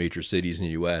most major cities in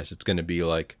the US, it's going to be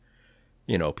like,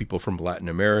 people from Latin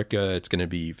America, it's going to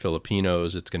be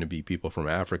Filipinos, it's going to be people from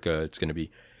Africa,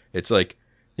 it's like,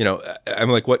 I'm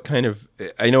like, what kind of,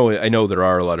 I know there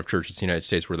are a lot of churches in the United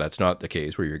States where that's not the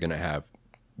case, where you're going to have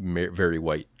very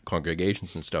white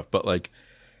congregations and stuff, but like,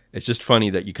 it's just funny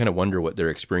that you kind of wonder what their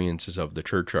experiences of the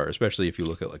church are, especially if you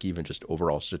look at like even just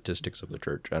overall statistics of the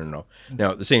church. I don't know.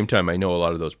 Now, at the same time, I know a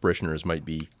lot of those parishioners might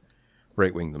be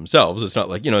right wing themselves. It's not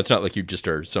like, it's not like you just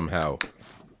are somehow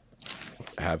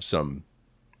have some,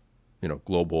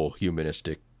 global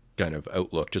humanistic kind of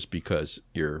outlook just because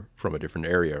you're from a different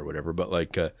area or whatever. But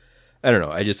like, I don't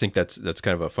know. I just think that's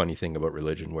kind of a funny thing about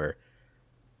religion where,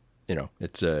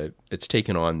 it's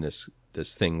taken on this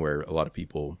thing where a lot of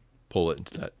people pull it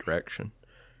into that direction.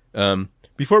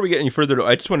 Before we get any further,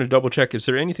 I just want to double check. Is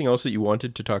there anything else that you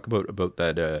wanted to talk about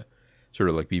that sort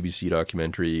of like BBC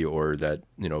documentary or that,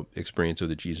 experience of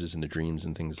the Jesus and the dreams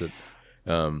and things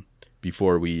that,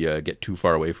 before we get too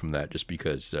far away from that, just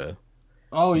because we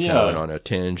kind of went on a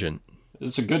tangent.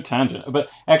 It's a good tangent. But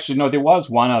actually, no, there was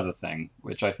one other thing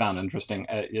which I found interesting.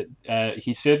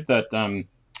 He said that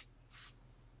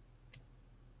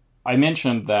I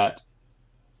mentioned that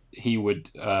he would,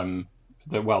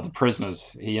 the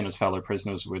prisoners, he and his fellow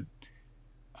prisoners would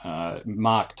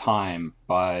mark time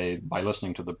by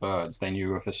listening to the birds. They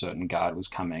knew if a certain guard was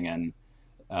coming in,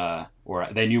 or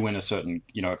they knew when a certain,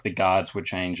 if the guards were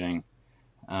changing.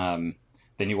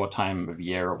 They knew what time of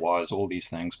year it was, all these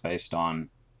things based on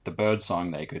the bird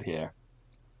song they could hear.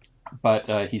 But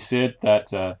he said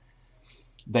that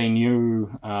they knew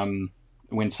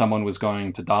when someone was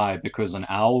going to die because an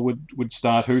owl would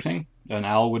start hooting. An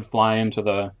owl would fly into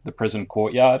the prison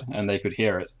courtyard and they could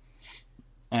hear it.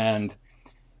 And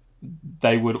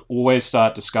they would always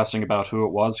start discussing about who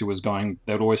it was they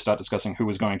would always start discussing who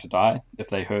was going to die if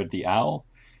they heard the owl.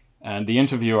 And the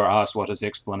interviewer asked what his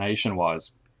explanation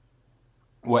was,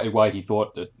 why he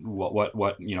thought that,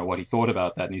 what he thought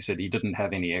about that. And he said he didn't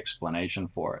have any explanation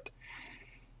for it.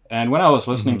 And when I was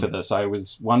listening to this, I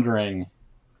was wondering,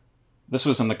 this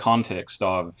was in the context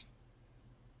of,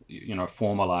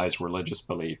 formalized religious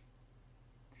belief.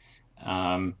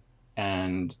 And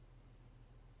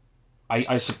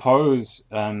I suppose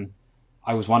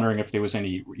I was wondering if there was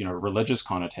any, religious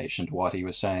connotation to what he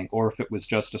was saying, or if it was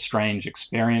just a strange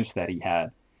experience that he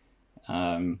had.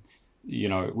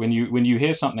 When you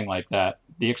hear something like that,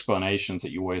 the explanations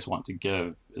that you always want to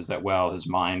give is that, well, his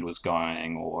mind was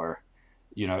going, or,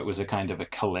 it was a kind of a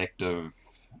collective,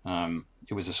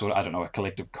 it was a sort of, I don't know, a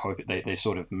collective COVID. They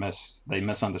sort of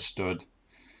misunderstood.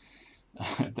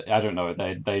 I don't know.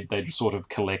 They sort of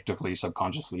collectively,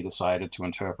 subconsciously decided to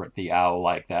interpret the owl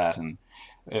like that and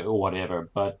whatever.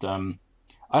 But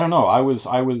I don't know. I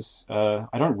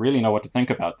don't really know what to think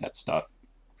about that stuff.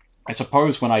 I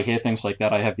suppose when I hear things like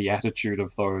that, I have the attitude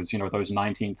of those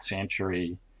 19th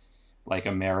century, like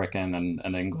American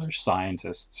and English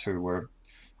scientists who were,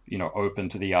 open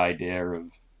to the idea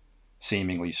of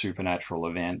seemingly supernatural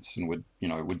events and would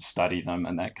study them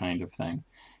and that kind of thing.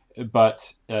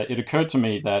 But it occurred to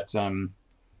me that,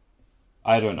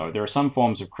 I don't know, there are some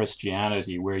forms of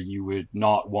Christianity where you would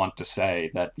not want to say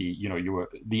that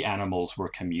the animals were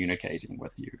communicating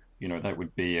with you. That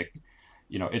would be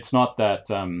it's not that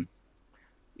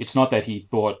he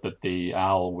thought that the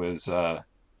owl was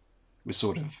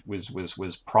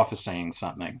prophesying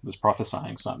something,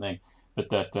 but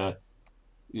that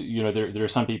there are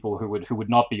some people who would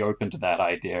not be open to that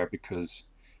idea because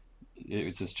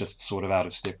it's just sort of out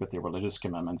of step with their religious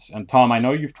commitments. And Tom, I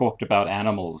know you've talked about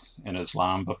animals in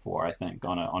Islam before, I think,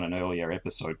 on an earlier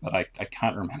episode, but I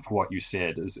can't remember what you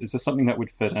said. Is this something that would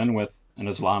fit in with an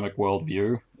Islamic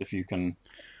worldview, if you can?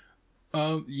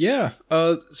 Yeah.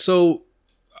 So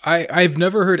I've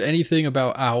never heard anything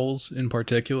about owls in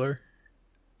particular.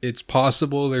 It's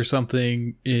possible there's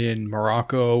something in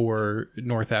Morocco or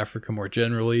North Africa more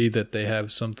generally that they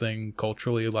have something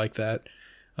culturally like that.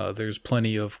 There's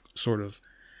plenty of sort of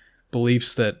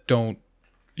beliefs that don't,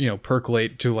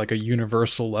 percolate to like a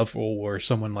universal level where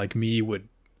someone like me would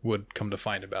come to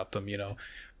find about them,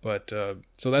 But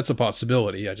so that's a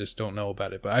possibility. I just don't know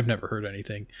about it, but I've never heard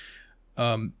anything.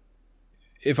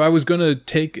 If I was going to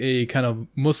take a kind of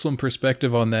Muslim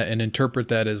perspective on that and interpret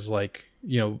that as like,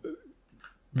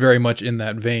 very much in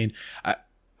that vein,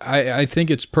 I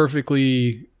think it's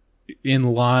perfectly in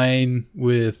line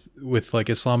with like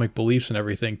Islamic beliefs and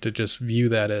everything to just view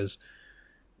that as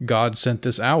God sent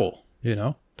this owl.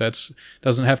 That's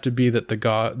doesn't have to be that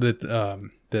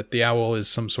that the owl is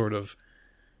some sort of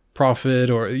prophet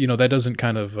or that doesn't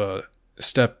kind of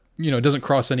step. It doesn't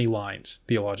cross any lines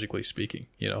theologically speaking.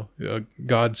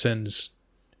 God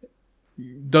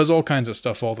does all kinds of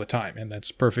stuff all the time, and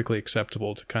that's perfectly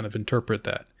acceptable to kind of interpret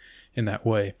that in that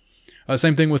way.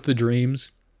 Same thing with the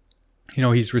dreams.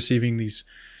 He's receiving these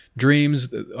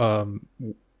dreams.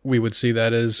 We would see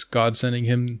that as God sending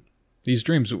him these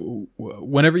dreams.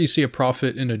 Whenever you see a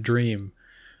prophet in a dream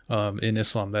in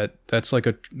Islam, that's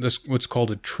what's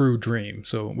called a true dream.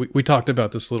 So we talked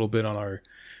about this a little bit on our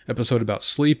episode about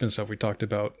sleep and stuff. We talked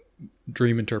about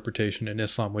dream interpretation in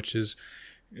Islam, which is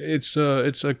It's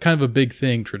a kind of a big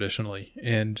thing traditionally,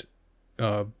 and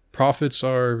prophets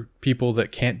are people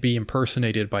that can't be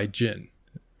impersonated by jinn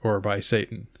or by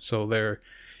Satan. So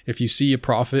if you see a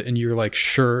prophet and you're like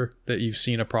sure that you've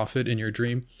seen a prophet in your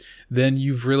dream, then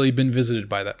you've really been visited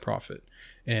by that prophet.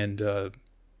 And in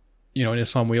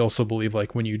Islam we also believe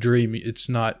like when you dream, it's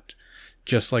not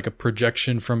just like a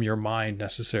projection from your mind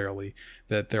necessarily,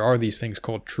 that there are these things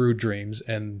called true dreams,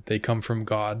 and they come from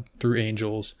God through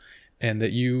angels, and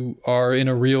that you are in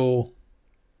a real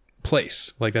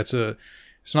place. Like it's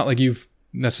not like you've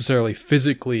necessarily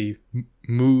physically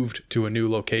moved to a new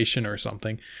location or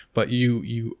something, but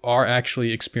you are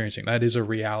actually experiencing. That is a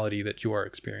reality that you are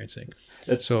experiencing.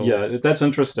 That's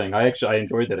interesting. I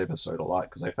enjoyed that episode a lot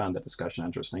because I found that discussion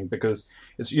interesting, because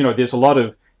it's, there's a lot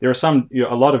of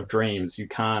dreams you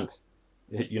can't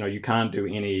do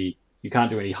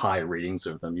any high readings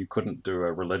of them. You couldn't do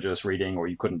a religious reading, or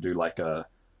you couldn't do like a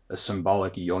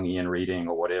symbolic Jungian reading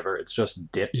or whatever. It's just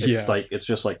it's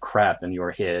just like crap in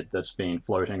your head that's been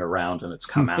floating around and it's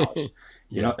come out.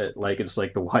 It's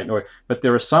like the white noise. But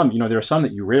there are some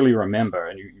that you really remember,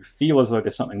 and you feel as though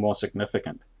there's something more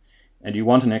significant, and you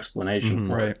want an explanation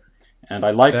for it. And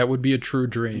I like that would be a true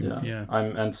dream. Yeah.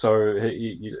 And so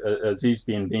Aziz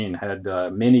bin had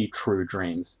many true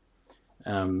dreams,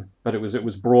 but it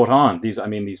was brought on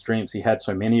these dreams. He had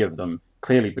so many of them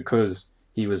clearly because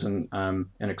he was in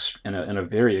a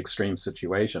very extreme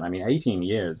situation. 18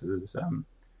 years is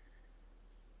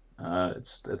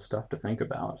it's tough to think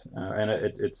about, and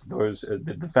it's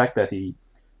the fact that he,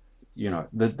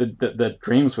 the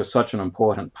dreams were such an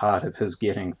important part of his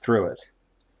getting through it.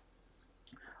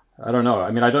 I don't know.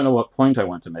 I don't know what point I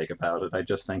want to make about it. I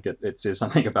just think it says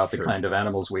something about the kind of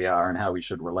animals we are and how we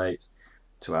should relate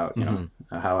to our,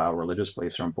 how our religious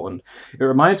beliefs are important. It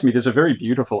reminds me, there's a very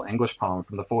beautiful English poem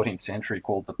from the 14th century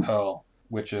called The Pearl,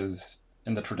 which is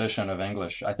in the tradition of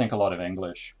English, I think a lot of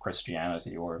English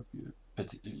Christianity or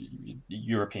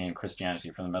European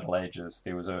Christianity from the Middle Ages.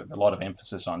 There was a lot of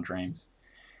emphasis on dreams.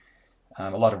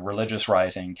 A lot of religious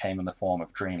writing came in the form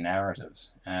of dream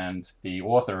narratives. And the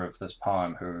author of this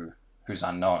poem, who's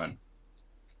unknown,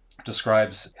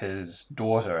 describes his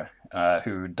daughter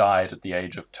who died at the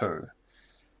age of 2.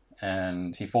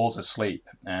 And he falls asleep,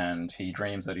 and he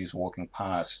dreams that he's walking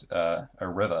past a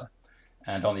river,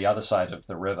 and on the other side of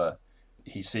the river,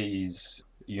 he sees,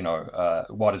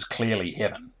 what is clearly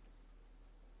heaven,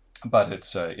 but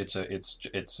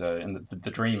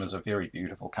the dream is a very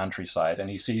beautiful countryside, and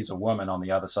he sees a woman on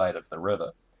the other side of the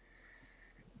river,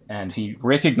 and he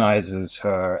recognizes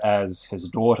her as his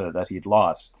daughter that he'd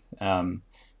lost.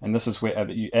 And this is where,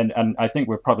 and I think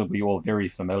we're probably all very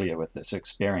familiar with this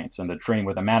experience. And the dream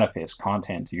with a manifest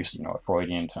content, a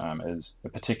Freudian term, is a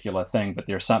particular thing, but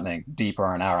there's something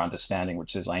deeper in our understanding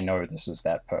which says, I know this is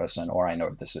that person, or I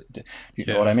know this. You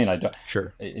know what I mean? I don't.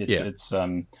 Sure.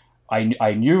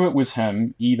 I knew it was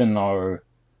him, even though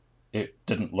it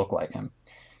didn't look like him.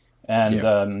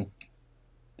 And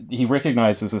he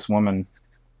recognizes this woman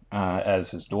as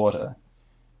his daughter,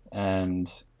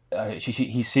 and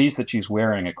he sees that she's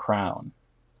wearing a crown,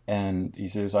 and he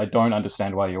says, I don't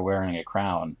understand why you're wearing a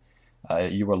crown.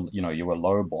 You were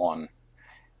lowborn.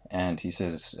 And he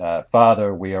says,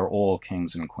 Father, we are all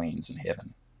kings and queens in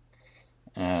heaven.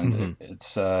 And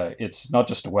it's not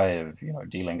just a way of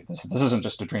dealing. This isn't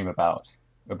just a dream about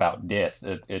death.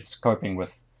 It's coping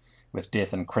with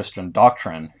death in Christian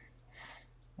doctrine,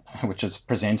 which is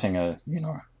presenting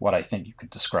what I think you could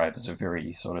describe as a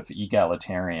very sort of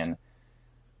egalitarian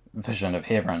vision of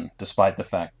heaven, despite the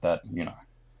fact that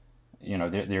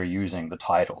they're using the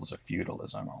titles of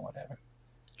feudalism or whatever.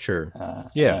 Sure.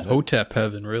 Hotep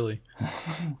heaven, really.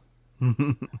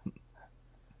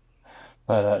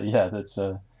 But that's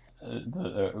the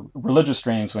religious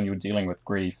dreams when you're dealing with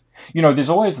grief. There's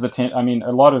always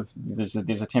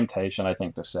there's a temptation, I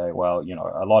think, to say, well,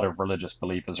 a lot of religious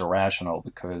belief is irrational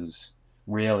because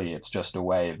really it's just a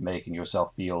way of making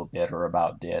yourself feel better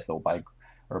about death or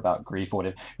about grief or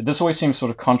whatever. But this always seems sort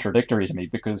of contradictory to me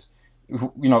because,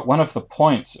 one of the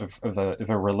points of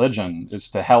a religion is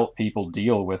to help people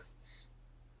deal with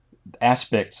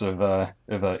aspects of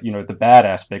the bad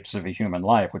aspects of a human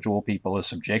life, which all people are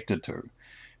subjected to: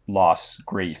 loss,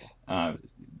 grief,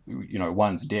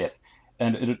 one's death.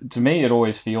 And to me, it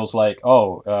always feels like,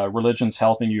 religion's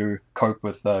helping you cope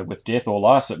with death or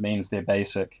loss. It means their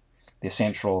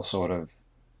central sort of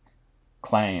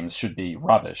claims should be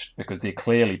rubbished because they're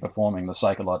clearly performing the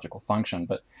psychological function.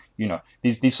 But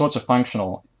these sorts of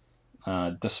functional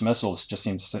dismissals just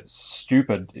seem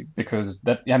stupid because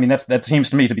that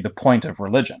seems to me to be the point of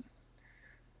religion.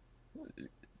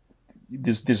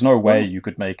 There's no way you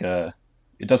could make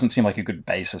it doesn't seem like a good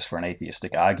basis for an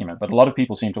atheistic argument, but a lot of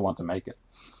people seem to want to make it.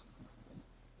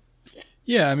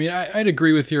 Yeah, I mean, I'd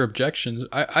agree with your objections.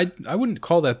 I wouldn't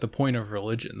call that the point of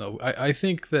religion, though. I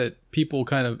think that people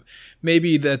kind of,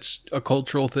 maybe that's a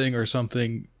cultural thing or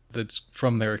something that's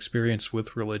from their experience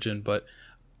with religion, but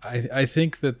I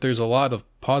think that there's a lot of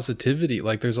positivity.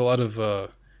 Like, there's a lot of,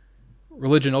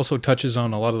 religion also touches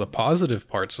on a lot of the positive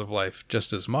parts of life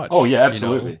just as much. Oh, yeah,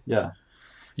 absolutely. Yeah.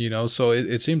 So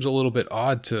it seems a little bit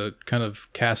odd to kind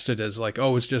of cast it as like,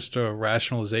 oh, it's just a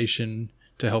rationalization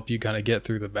to help you kind of get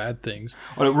through the bad things.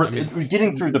 Well,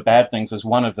 getting through the bad things is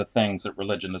one of the things that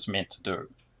religion is meant to do.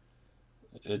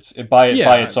 It's by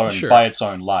its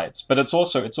own lights, but it's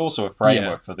also a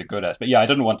framework for the good aspect. Yeah, I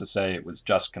didn't want to say it was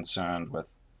just concerned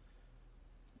with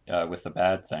the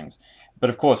bad things, but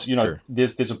of course,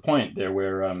 there's a point there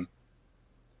where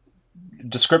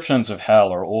descriptions of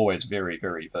hell are always very,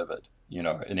 very vivid.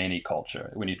 In any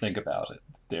culture, when you think about it,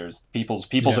 there's people's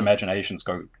imaginations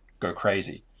go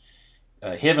crazy.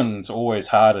 Heaven's always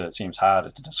harder. It seems harder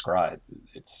to describe.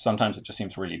 Sometimes it just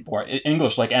seems really boring.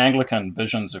 English, like Anglican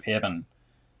visions of heaven,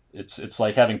 it's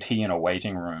like having tea in a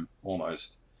waiting room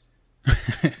almost.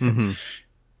 Mm-hmm.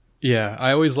 Yeah,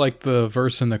 I always like the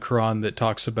verse in the Quran that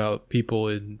talks about people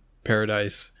in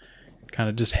paradise kind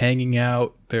of just hanging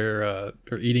out. They're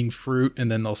eating fruit,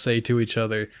 and then they'll say to each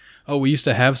other, "Oh, we used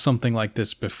to have something like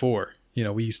this before.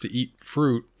 We used to eat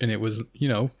fruit, and it was,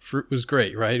 fruit was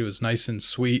great, right? It was nice and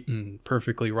sweet and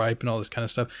perfectly ripe and all this kind of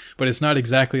stuff. But it's not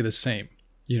exactly the same.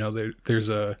 There's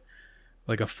a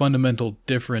fundamental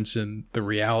difference in the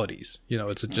realities.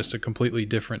 It's just a completely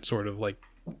different sort of like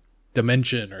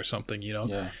dimension or something.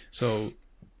 Yeah. So,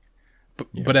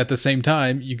 but at the same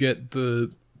time, you get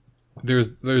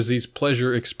there's these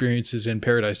pleasure experiences in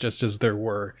paradise, just as there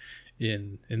were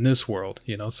in this world,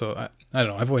 so I don't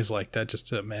know, I've always liked that, just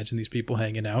to imagine these people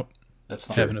hanging out. That's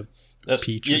not having a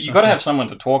peach. You got to have someone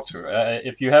to talk to.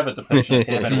 If you have a depiction of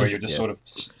heaven where you're just sort of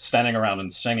standing around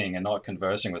and singing and not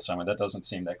conversing with someone, that doesn't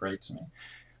seem that great to me.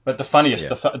 But the funniest,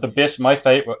 the best, my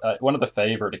favorite, one of the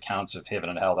favorite accounts of heaven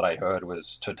and hell that I heard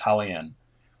was Tertullian,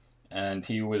 and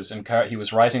he was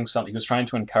writing something. He was trying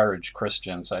to encourage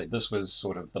Christians. This was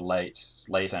sort of the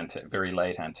very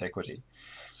late antiquity.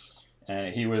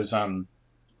 He was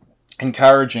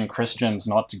encouraging Christians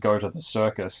not to go to the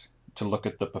circus to look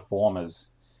at the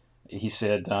performers. He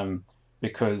said,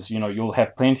 because, you'll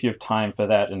have plenty of time for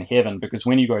that in heaven, because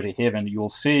when you go to heaven, you'll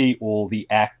see all the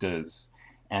actors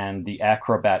and the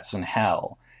acrobats in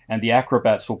hell. And the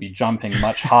acrobats will be jumping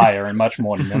much higher and much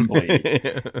more nimbly.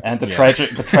 And the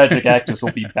tragic actors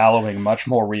will be bellowing much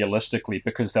more realistically,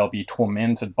 because they'll be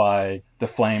tormented by the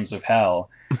flames of hell.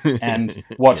 And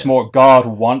what's more, God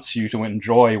wants you to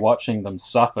enjoy watching them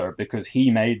suffer, because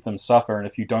he made them suffer. And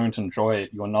if you don't enjoy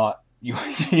it, you're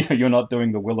not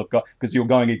doing the will of God, because you're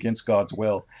going against God's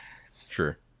will.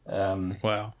 Sure.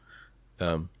 Wow.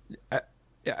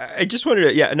 I just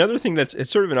wanted to, another thing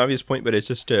it's sort of an obvious point, but it's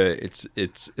just, I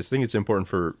think it's important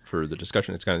for the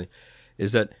discussion. It's kind of,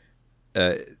 is that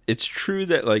it's true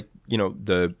that, like,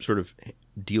 the sort of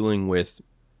dealing with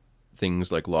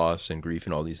things like loss and grief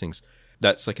and all these things,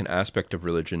 that's like an aspect of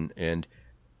religion. And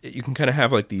you can kind of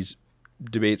have like these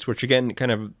debates, which again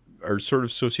kind of are sort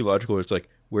of sociological. It's like,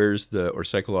 or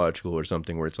psychological or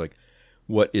something, where it's like,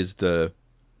 what is the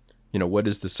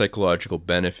psychological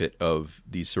benefit of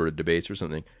these sort of debates or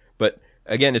something? But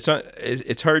again,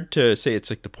 it's hard to say it's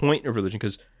like the point of religion,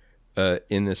 because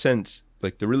in the sense,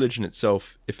 like, the religion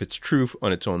itself, if it's true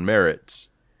on its own merits,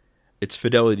 it's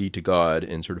fidelity to God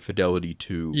and sort of fidelity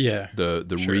to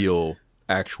the real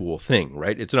actual thing,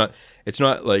 right? It's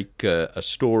not like a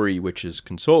story which is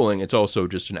consoling. It's also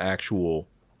just an actual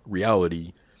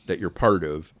reality that you're part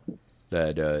of,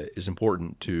 that is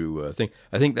important to think.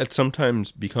 I think that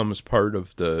sometimes becomes part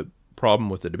of the problem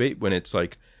with the debate, when it's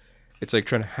like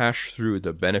trying to hash through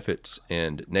the benefits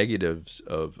and negatives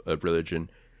of religion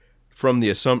from the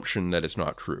assumption that it's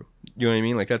not true. You know what I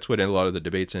mean? Like, that's what a lot of the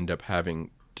debates end up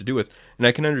having to do with. And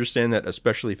I can understand that,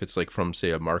 especially if it's like from,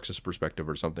 say, a Marxist perspective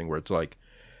or something, where it's like,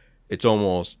 it's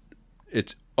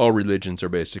all religions are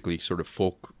basically sort of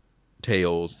folk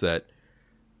tales that,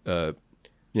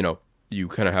 you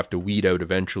kind of have to weed out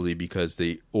eventually, because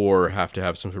or have to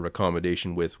have some sort of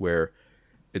accommodation with, where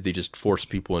they just force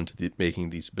people into making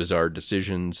these bizarre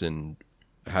decisions and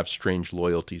have strange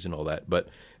loyalties and all that. But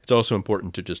it's also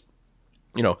important to just,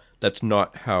 that's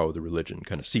not how the religion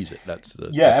kind of sees it. That's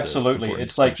absolutely.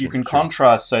 It's like, you can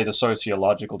contrast, say, the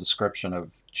sociological description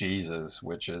of Jesus,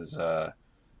 which is,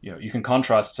 you can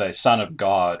contrast, say, Son of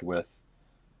God with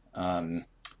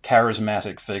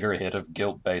charismatic figurehead of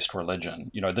guilt-based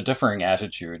religion. The differing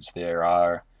attitudes there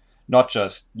are not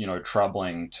just,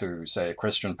 troubling to, say, a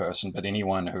Christian person, but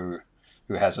anyone who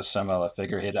has a similar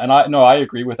figurehead. And I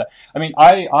agree with that. I mean,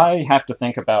 I have to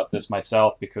think about this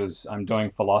myself because I'm doing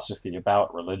philosophy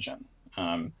about religion.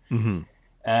 Mm-hmm.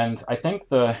 And I think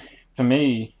for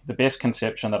me, the best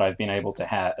conception that I've been able to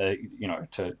have,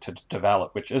 to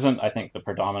develop, which isn't, I think, the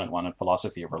predominant one in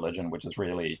philosophy of religion, which is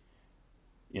really,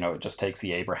 it just takes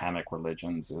the Abrahamic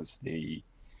religions as the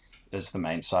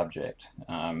main subject,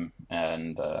 and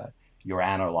you're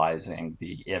analyzing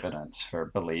the evidence for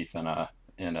belief in an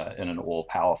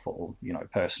all-powerful,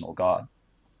 personal God.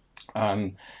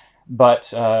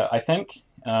 But I think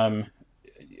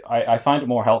I find it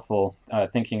more helpful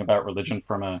thinking about religion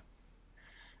from a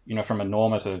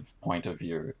normative point of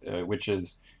view, which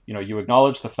is, you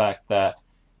acknowledge the fact that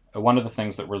one of the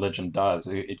things that religion does,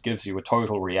 it gives you a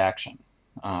total reaction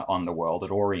on the world.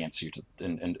 It orients you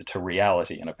to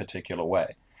reality in a particular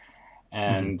way,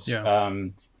 and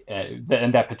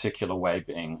and that particular way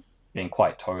being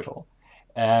quite total.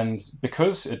 And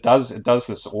because it does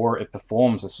this, or it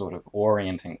performs a sort of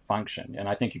orienting function, and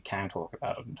I think you can talk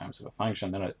about it in terms of a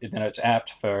function, then it's apt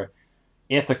for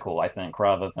ethical, I think,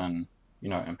 rather than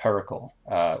empirical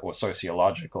or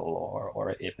sociological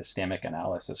or epistemic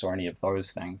analysis or any of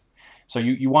those things. So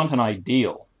you want an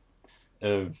ideal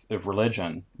of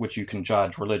religion which you can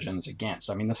judge religions against.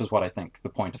 I mean, this is what I think the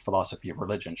point of philosophy of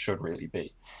religion should really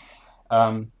be.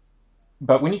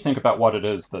 But when you think about what it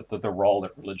is that the role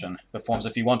that religion performs,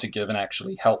 if you want to give an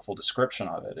actually helpful description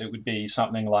of it, it would be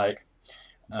something like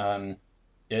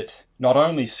it not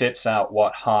only sets out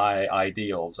what high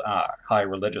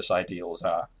religious ideals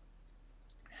are,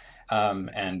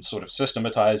 and sort of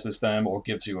systematizes them or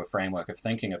gives you a framework of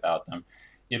thinking about them.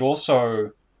 It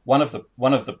also, one of the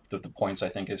points, I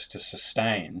think, is to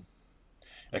sustain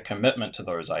a commitment to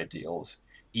those ideals,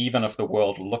 even if the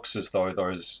world looks as though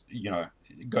those,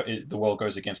 the world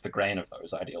goes against the grain of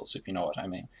those ideals, if you know what I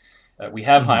mean. We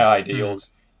have high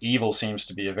ideals. Evil seems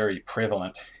to be a very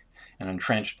prevalent and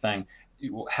entrenched thing.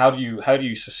 How do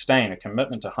you sustain a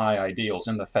commitment to high ideals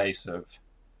in the face of,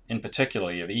 in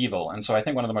particularly, of evil? And so I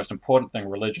think one of the most important things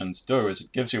religions do is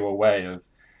it gives you a way of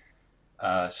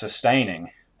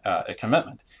sustaining a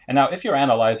commitment. And now, if you're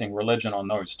analyzing religion on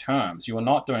those terms, you are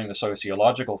not doing the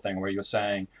sociological thing where you're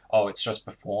saying, oh, it's just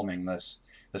performing this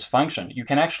function. You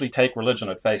can actually take religion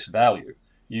at face value.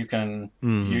 You can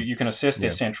you can assess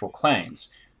their central claims.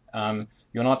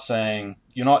 It's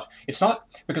not,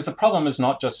 because the problem is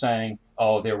not just saying,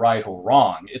 oh, they're right or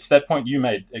wrong. It's that point you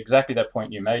made, exactly that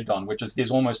point you made, Don, which is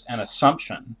there's almost an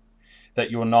assumption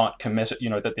that you're not committed,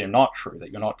 that they're not true,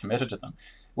 that you're not committed to them.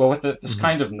 Well, with this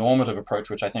kind of normative approach,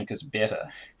 which I think is better,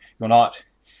 you're not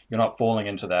falling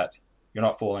into that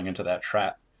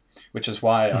trap, which is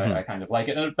why I kind of like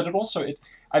it. But it also,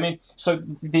 so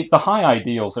the high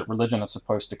ideals that religion is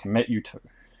supposed to commit you to,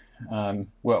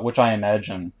 which I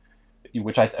imagine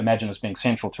as being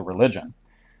central to religion.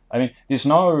 I mean, there's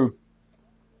no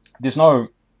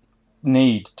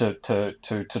need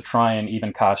to try and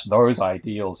even cast those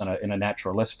ideals in a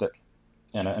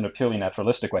purely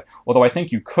naturalistic way. Although I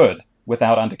think you could,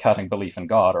 without undercutting belief in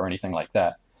God or anything like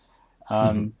that.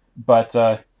 But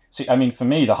for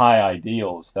me, the high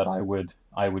ideals that I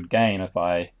would gain if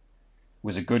I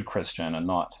was a good Christian and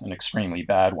not an extremely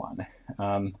bad one.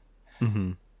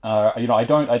 I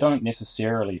don't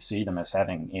necessarily see them as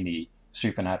having any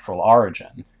supernatural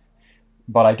origin,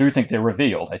 but I do think they're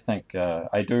revealed. I think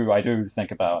I do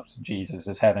think about Jesus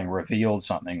as having revealed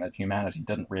something that humanity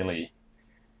didn't really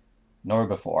know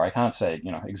before. I can't say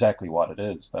exactly what it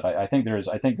is, but I think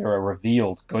there are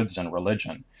revealed goods in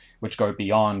religion which go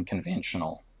beyond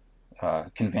conventional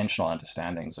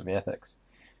understandings of ethics.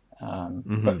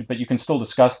 But you can still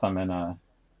discuss them in a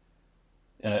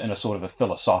sort of a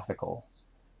philosophical,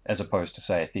 as opposed to,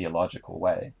 say, a theological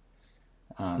way.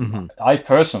 I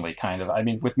personally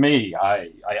with me,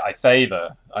 I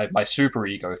favor, my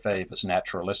superego favors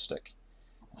naturalistic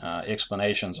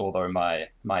explanations, although my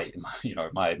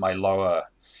lower,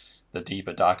 the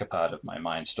deeper, darker part of my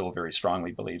mind still very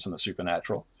strongly believes in the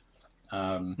supernatural.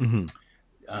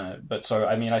 But so,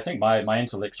 I think my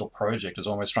intellectual project is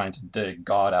almost trying to dig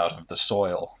God out of the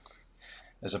soil,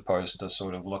 as opposed to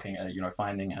sort of looking at,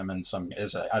 finding him in some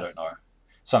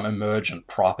emergent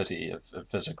property of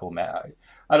physical matter.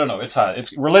 I don't know. It's hard.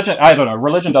 It's religion. I don't know.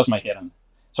 Religion does my head in.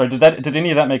 Sorry, did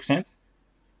any of that make sense?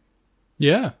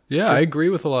 Yeah. Sure. I agree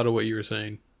with a lot of what you were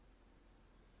saying.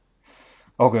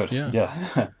 Oh, good. Yeah.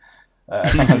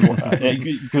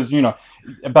 Because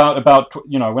about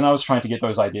when I was trying to get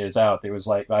those ideas out, there was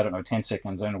 10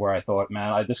 seconds in where I thought,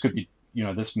 man, this could be,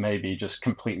 this may be just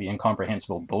completely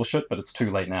incomprehensible bullshit, but it's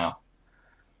too late now.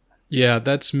 Yeah,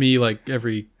 that's me. Like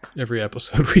every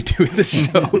episode we do of this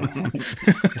show.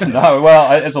 No, well,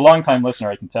 as a long-time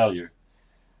listener, I can tell you,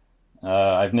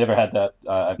 I've never had that.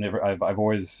 I've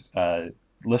always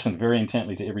listened very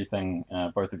intently to everything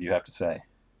both of you have to say.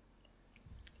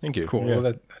 Thank you. Cool. Yeah.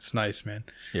 Well, that's nice, man.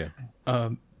 Yeah.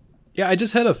 Yeah, I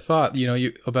just had a thought,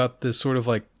 about this sort of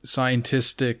like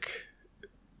scientific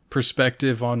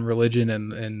perspective on religion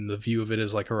and the view of it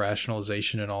as like a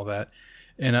rationalization and all that.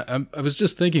 And I was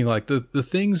just thinking like the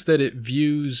things that it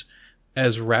views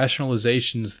as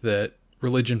rationalizations that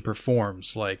religion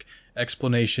performs, like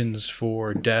explanations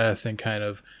for death and kind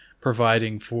of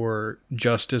providing for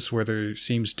justice where there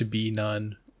seems to be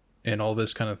none and all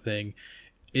this kind of thing.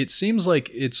 It seems like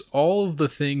it's all of the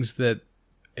things that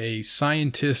a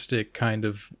scientific kind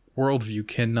of worldview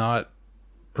cannot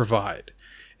provide.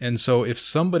 And so if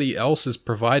somebody else is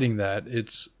providing that,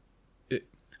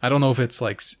 I don't know if it's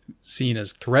like seen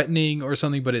as threatening or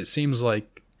something, but it seems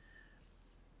like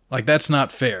that's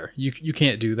not fair. You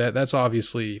can't do that. That's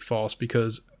obviously false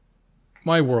because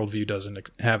my worldview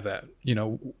doesn't have that.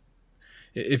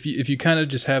 If you kind of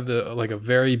just have a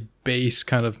very base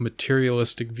kind of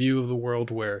materialistic view of the world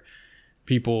where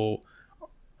people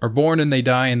are born and they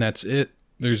die and that's it,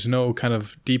 there's no kind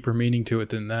of deeper meaning to it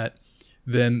than that,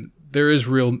 then there is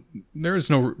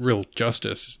no real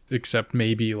justice except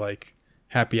maybe like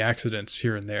happy accidents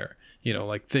here and there.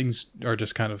 Like things are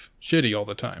just kind of shitty all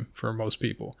the time for most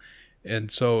people. And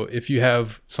so if you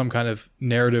have some kind of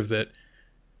narrative that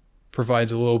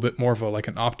provides a little bit more of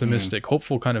an optimistic,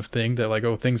 hopeful kind of thing that like,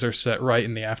 oh, things are set right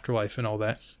in the afterlife and all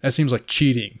that seems like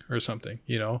cheating or something,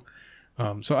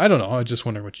 So I don't know. I was just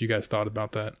wondering what you guys thought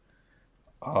about that.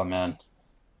 Oh man.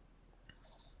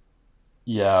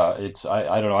 Yeah,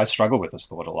 I don't know. I struggle with this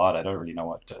thought a lot. I don't really know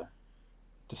what to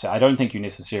say. I don't think you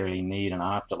necessarily need an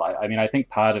afterlife. I mean, I think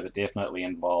part of it definitely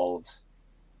involves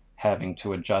having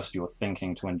to adjust your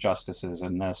thinking to injustices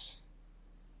in this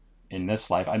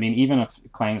life. I mean, even if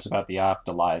claims about the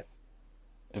afterlife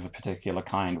of a particular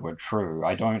kind were true,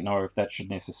 I don't know if that should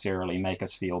necessarily make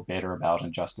us feel better about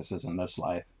injustices in this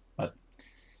life. But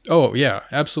oh yeah,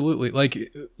 absolutely. Like,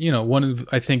 one of,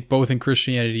 I think both in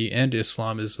Christianity and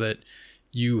Islam is that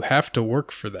you have to work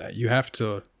for that. You have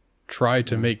to try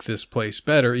to make this place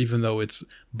better, even though it's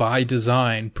by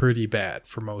design pretty bad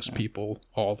for most people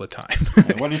all the time.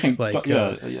 What do you think? Like,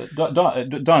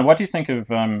 Don, what do you think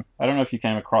of? I don't know if you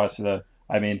came across Tom,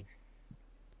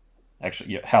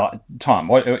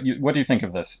 what do you think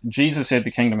of this? Jesus said,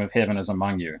 "The kingdom of heaven is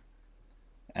among you,"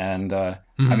 and I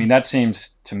mean that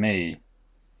seems to me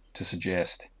to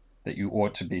suggest that you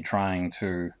ought to be trying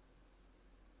to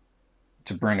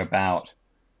bring about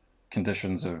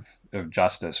conditions of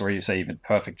justice, or you say even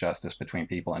perfect justice between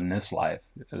people in this life.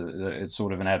 It's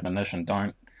sort of an admonition.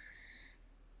 Don't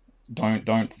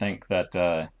think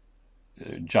that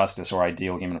justice or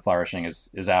ideal human flourishing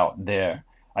is out there.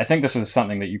 I think this is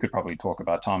something that you could probably talk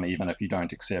about, Tom, even if you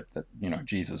don't accept that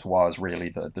Jesus was really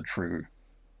the true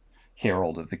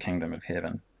herald of the kingdom of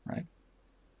heaven, right?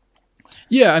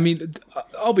 Yeah, I mean,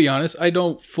 I'll be honest. I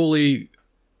don't fully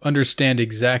understand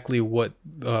exactly what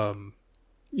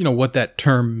what that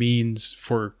term means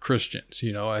for Christians.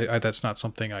 I that's not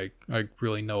something I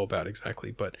really know about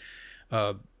exactly. But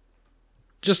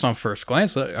just on first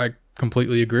glance, I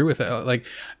completely agree with that. Like,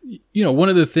 one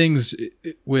of the things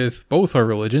with both our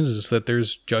religions is that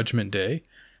there's Judgment Day.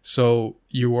 So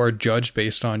you are judged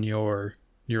based on your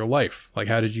life. Like,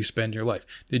 how did you spend your life?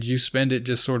 Did you spend it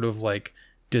just sort of like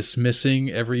dismissing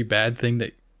every bad thing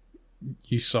that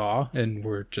you saw and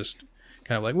were just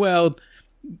kind of like, well,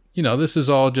 this is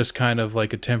all just kind of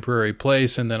like a temporary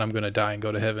place, and then I'm going to die and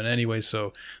go to heaven anyway,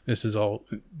 so this is all,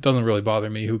 doesn't really bother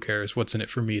me. Who cares? What's in it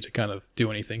for me to kind of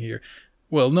do anything here?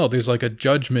 Well, no, there's like a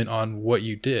judgment on what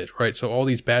you did, right? So all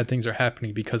these bad things are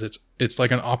happening because it's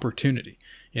like an opportunity,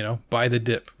 buy the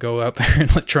dip, go out there and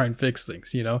try and fix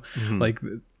things, like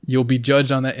you'll be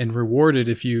judged on that and rewarded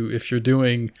if you're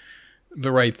doing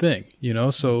the right thing,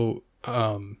 so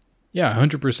yeah,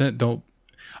 100% don't.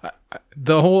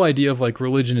 The whole idea of like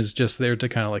religion is just there to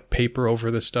kind of like paper over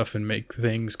this stuff and make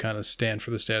things kind of stand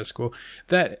for the status quo.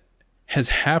 That has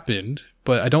happened,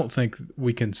 but I don't think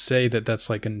we can say that that's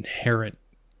like an inherent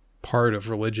part of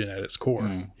religion at its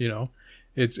core.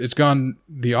 It's gone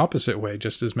the opposite way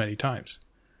just as many times.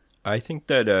 I think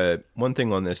that one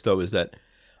thing on this though is that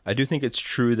I do think it's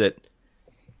true that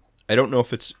I don't know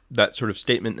if it's that sort of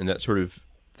statement and that sort of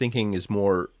thinking is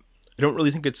more. I don't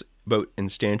really think it's about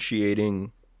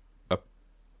instantiating a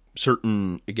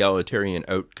certain egalitarian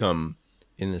outcome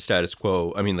in the status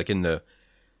quo. I mean, like in the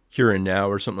here and now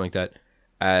or something like that,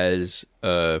 as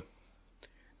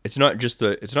it's not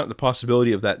the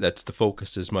possibility of that that's the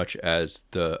focus as much as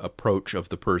the approach of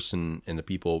the person and the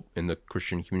people in the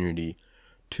Christian community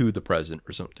to the present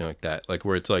or something like that. Like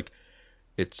where it's like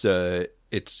it's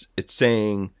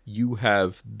saying you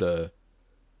have the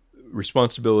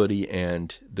responsibility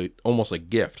and the almost like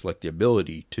gift, like the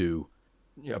ability to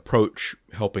approach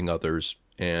helping others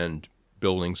and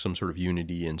building some sort of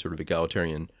unity and sort of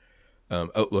egalitarian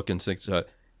outlook and things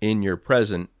in your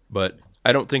present. But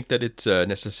I don't think that it's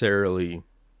necessarily.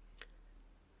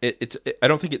 I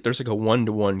don't think there's like a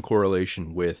 1-to-1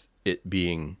 correlation with it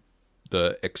being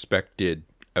the expected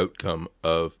outcome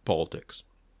of politics.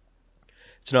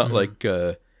 It's not like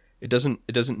it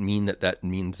doesn't mean that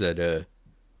means that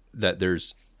that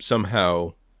there's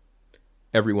somehow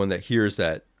everyone that hears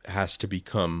that has to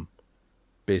become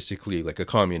basically like a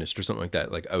communist or something like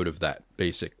that, like out of that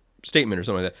basic statement or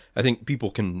something like that. I think people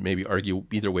can maybe argue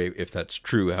either way if that's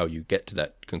true, how you get to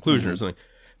that conclusion or something.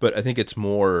 But I think it's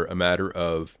more a matter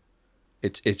of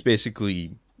it's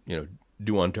basically,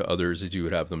 do unto others as you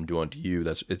would have them do unto you.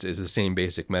 It's the same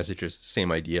basic message. It's the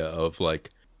same idea of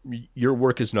like your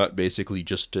work is not basically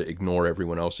just to ignore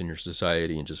everyone else in your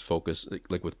society and just focus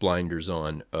like with blinders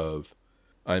on of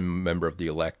I'm a member of the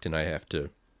elect and I have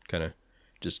to kind of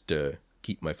just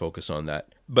keep my focus on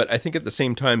that. But I think at the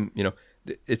same time,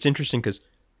 it's interesting because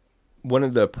one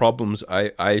of the problems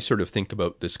I sort of think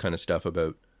about this kind of stuff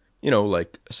about,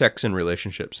 like sex and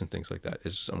relationships and things like that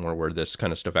is somewhere where this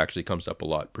kind of stuff actually comes up a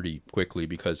lot pretty quickly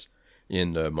because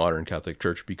in the modern Catholic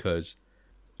Church, because,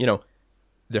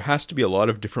 there has to be a lot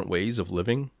of different ways of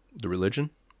living the religion.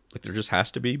 Like there just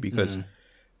has to be, because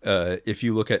if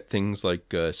you look at things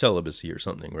like celibacy or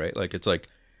something, right? Like it's like,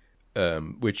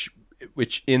 which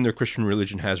in the Christian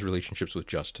religion has relationships with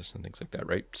justice and things like that,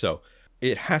 right? So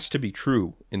it has to be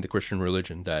true in the Christian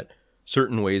religion that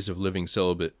certain ways of living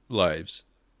celibate lives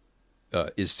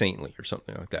is saintly or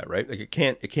something like that, right? Like it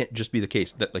can't just be the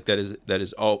case that like that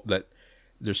is all that.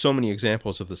 There's so many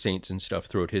examples of the saints and stuff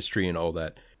throughout history and all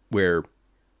that where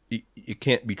it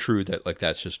can't be true that like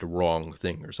that's just a wrong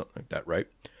thing or something like that, right?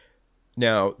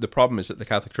 Now the problem is that the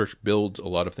Catholic Church builds a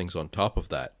lot of things on top of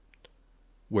that,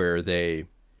 where they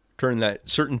turn that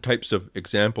certain types of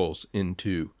examples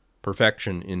into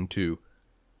perfection, into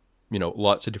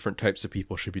lots of different types of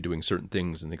people should be doing certain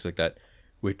things and things like that,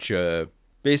 which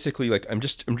basically like I'm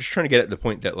just trying to get at the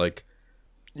point that like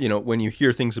when you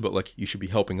hear things about like you should be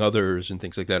helping others and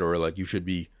things like that, or like you should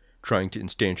be trying to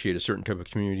instantiate a certain type of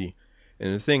community,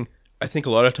 and the thing I think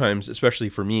a lot of times, especially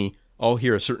for me, I'll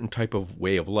hear a certain type of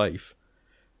way of life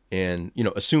and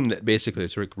assume that basically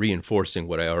it's like reinforcing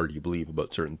what I already believe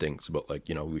about certain things, about like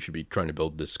we should be trying to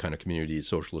build this kind of community,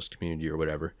 socialist community or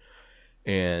whatever.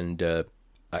 And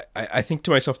I think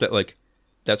to myself that like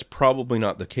that's probably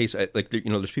not the case.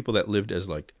 There's people that lived as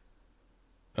like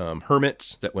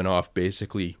hermits that went off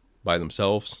basically by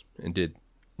themselves and did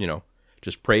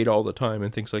just prayed all the time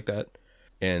and things like that.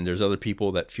 And there's other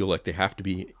people that feel like they have to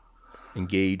be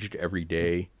engaged every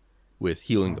day with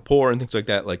healing the poor and things like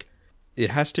that. Like it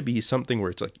has to be something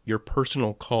where it's like your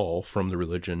personal call from the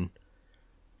religion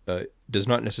does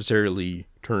not necessarily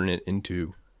turn it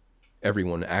into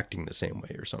everyone acting the same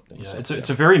way or something. Yeah, it's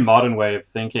a very modern way of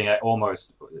thinking,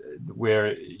 almost,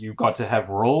 where you've got to have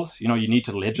rules. You need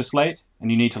to legislate, and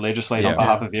you need to legislate on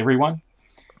behalf of everyone.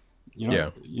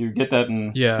 You get that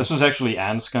in... Yeah. This was actually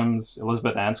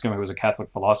Elizabeth Anscombe, who was a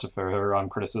Catholic philosopher, her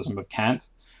criticism of Kant.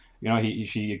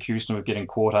 She accused him of getting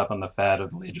caught up in the fad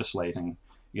of legislating,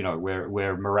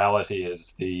 where morality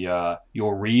is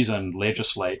your reason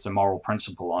legislates a moral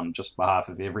principle on just behalf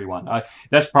of everyone.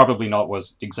 That's probably not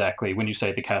exactly, when you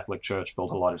say the Catholic Church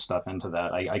built a lot of stuff into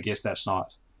that, I guess that's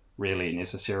not really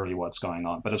necessarily what's going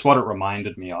on, but it's what it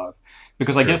reminded me of,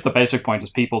 because I guess the basic point is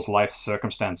people's life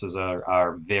circumstances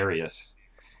are various,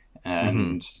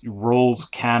 and rules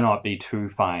cannot be too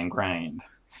fine-grained,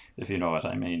 if you know what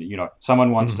I mean.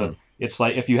 Someone wants to... It's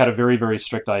like if you had a very, very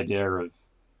strict idea of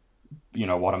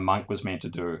what a monk was meant to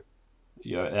do,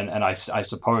 and I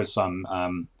suppose some I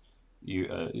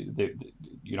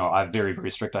have very, very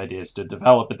strict ideas to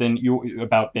develop, but then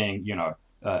about being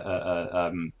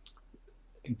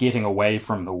getting away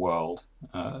from the world,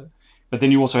 but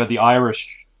then you also had the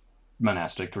Irish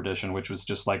monastic tradition, which was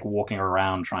just like walking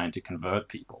around trying to convert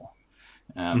people,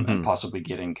 and possibly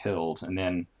getting killed. And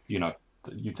then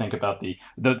you think about the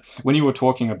when you were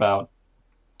talking about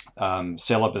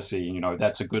celibacy,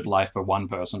 that's a good life for one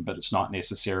person, but it's not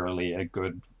necessarily a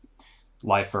good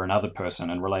life for another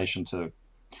person in relation to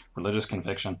religious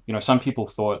conviction. Some people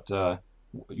thought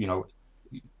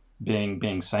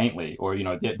being saintly, or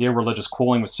their religious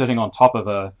calling was sitting on top of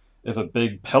a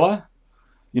big pillar,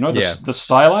 You know, Yeah. the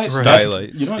stylites, Right.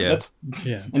 Stylites, you know, yeah. that's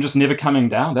Yeah. and just never coming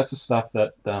down. That's the stuff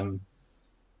that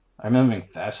I remember being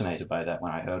fascinated by that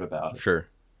when I heard about it. Sure.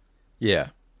 Yeah.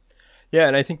 Yeah,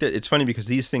 and I think that it's funny because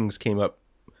these things came up.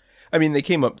 I mean, they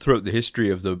came up throughout the history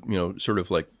of the, sort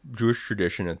of like Jewish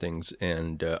tradition and things,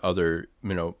 and other,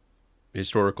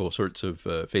 historical sorts of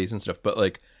faiths and stuff. But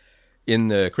like in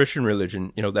the Christian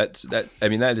religion, I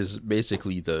mean, that is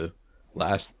basically the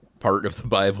last part of the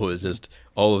Bible, is just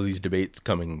all of these debates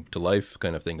coming to life,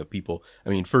 kind of thing, of people. I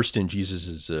mean, first in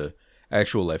Jesus's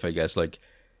actual life, I guess, like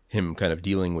him kind of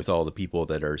dealing with all the people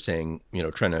that are saying,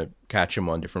 trying to catch him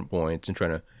on different points and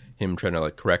trying to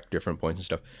like correct different points and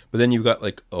stuff. But then you've got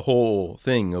like a whole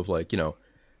thing of like,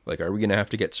 like, are we going to have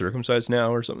to get circumcised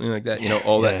now or something like that?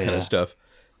 All that kind of stuff.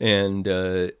 And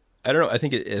I don't know. I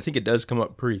think it does come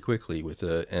up pretty quickly with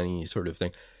any sort of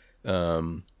thing.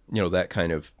 That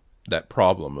kind of, that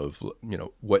problem of,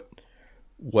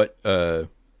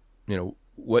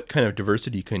 what kind of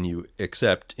diversity can you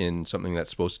accept in something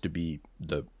that's supposed to be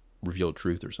the revealed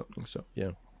truth or something? So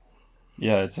yeah.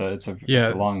 Yeah, it's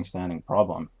a long-standing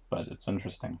problem, but it's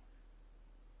interesting.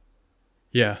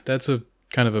 Yeah, that's a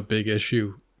kind of a big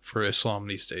issue for Islam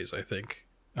these days, I think.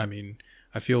 I mean,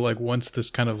 I feel like once this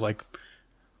kind of like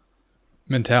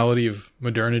mentality of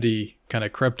modernity kind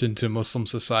of crept into Muslim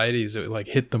societies, it like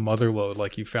hit the mother lode.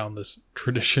 Like you found this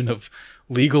tradition of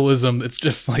legalism that's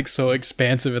just like so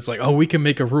expansive. It's like, oh, we can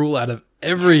make a rule out of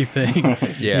everything,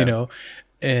 Yeah.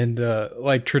 And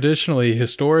like traditionally,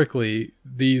 historically,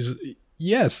 these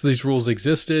rules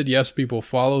existed. Yes, people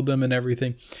followed them and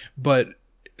everything, but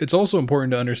it's also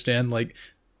important to understand like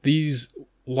these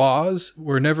laws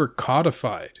were never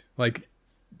codified. Like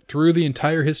through the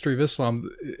entire history of Islam,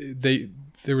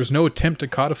 there was no attempt to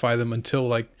codify them until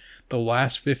like the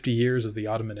last 50 years of the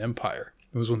Ottoman Empire.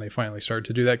 It was when they finally started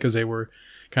to do that because they were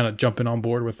kind of jumping on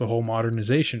board with the whole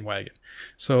modernization wagon.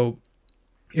 So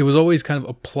it was always kind of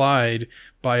applied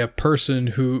by a person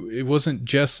who, it wasn't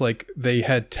just like they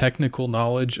had technical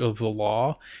knowledge of the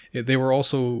law. They were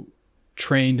also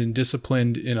trained and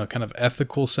disciplined in a kind of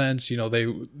ethical sense.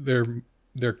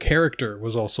 Their character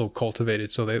was also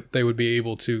cultivated so they would be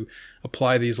able to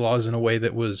apply these laws in a way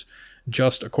that was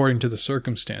just according to the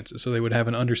circumstances. So they would have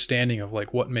an understanding of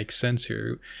like what makes sense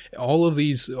here. All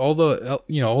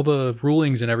the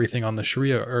rulings and everything on the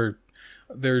Sharia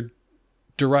they're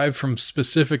derived from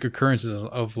specific occurrences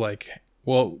of like,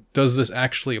 well, does this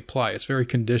actually apply? It's very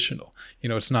conditional.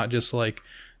 It's not just like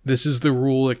this is the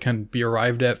rule that can be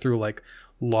arrived at through like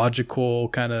logical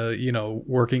kind of,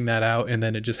 working that out, and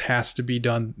then it just has to be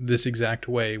done this exact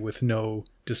way with no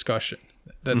discussion.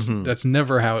 That's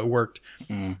never how it worked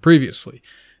previously.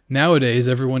 Nowadays,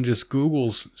 everyone just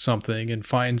Googles something and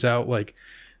finds out like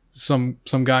some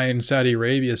guy in Saudi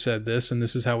Arabia said this, and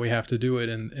this is how we have to do it,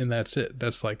 and that's it.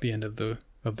 That's like the end of the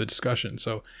discussion.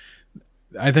 So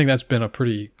I think that's been a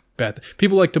pretty bad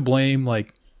people like to blame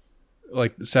like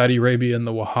Saudi Arabia and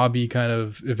the Wahhabi kind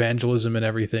of evangelism and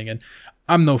everything, and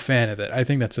I'm no fan of that. I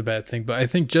think that's a bad thing, but I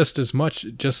think just as much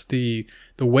just the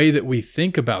way that we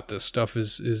think about this stuff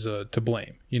is to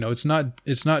blame.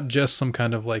 It's not just some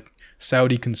kind of like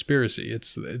Saudi conspiracy.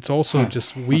 It's also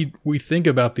just we think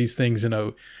about these things in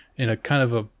a kind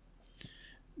of a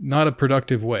not a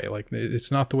productive way. Like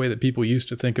it's not the way that people used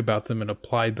to think about them and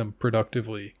applied them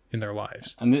productively in their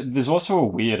lives. And there's also a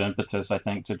weird impetus, I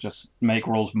think, to just make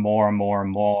rules more and more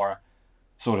and more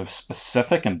sort of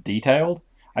specific and detailed.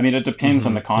 I mean, it depends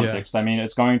on the context. Yeah. I mean,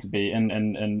 it's going to be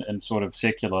in sort of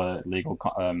secular legal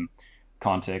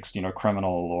context.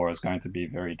 Criminal law is going to be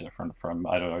very different from,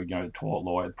 I don't know, tort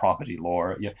law, property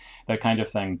law, that kind of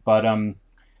thing. But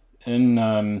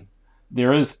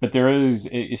there is,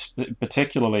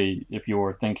 particularly if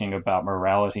you're thinking about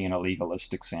morality in a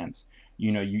legalistic sense.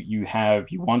 You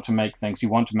want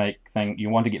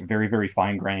to get very, very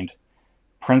fine-grained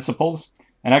principles.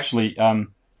 And actually,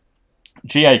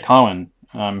 G.A. Cohen,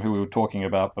 who we were talking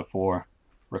about before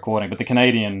recording, but the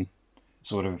Canadian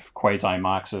sort of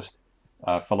quasi-Marxist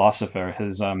philosopher, he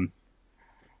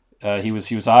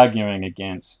was arguing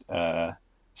against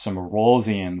some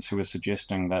Rawlsians who were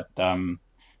suggesting that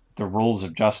the rules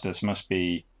of justice must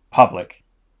be public,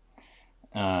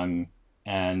 and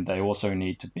they also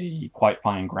need to be quite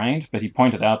fine-grained. But he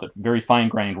pointed out that very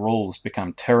fine-grained rules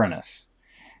become tyrannous.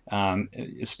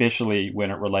 Especially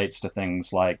when it relates to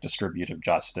things like distributive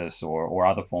justice or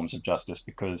other forms of justice,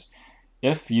 because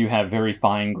if you have very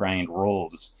fine-grained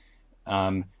rules,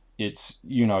 it's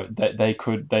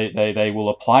that they will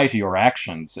apply to your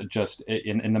actions just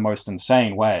in the most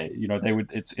insane way.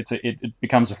 It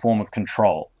becomes a form of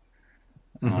control,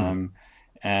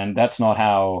 and that's not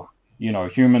how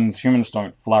humans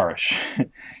don't flourish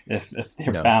if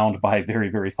they're No. bound by very,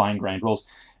 very fine-grained rules.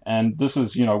 And this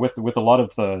is, with a lot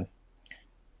of the,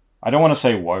 I don't want to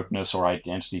say wokeness or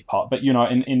identity pop, but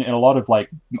in a lot of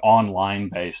like online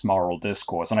based moral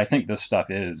discourse, and I think this stuff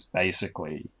is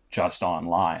basically just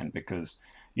online, because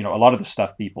a lot of the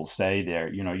stuff people say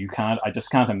there, I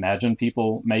just can't imagine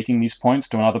people making these points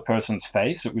to another person's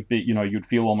face. It would be, you'd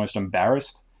feel almost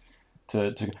embarrassed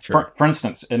to Sure. for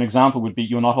instance, an example would be,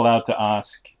 you're not allowed to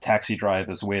ask taxi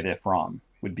drivers where they're from,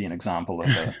 would be an example of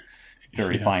a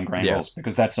very fine-grained Yeah. rules,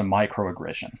 because that's a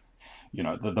microaggression.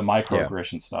 The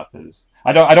microaggression stuff is,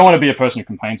 I don't want to be a person who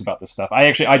complains about this stuff.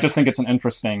 I just think it's an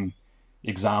interesting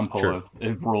example Sure.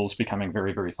 of rules becoming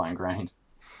very, very fine-grained.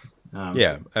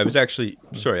 Yeah, I was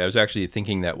actually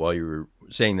thinking that while you were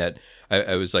saying that.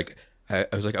 I was like,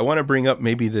 I want to bring up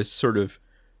maybe this sort of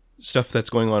stuff that's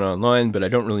going on online, but I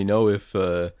don't really know if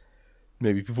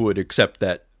maybe people would accept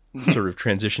that sort of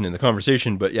transition in the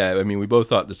conversation. But yeah, I mean, we both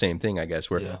thought the same thing, I guess.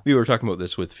 Where we were talking about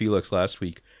this with Felix last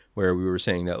week, where we were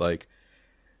saying that, like,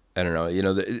 I don't know,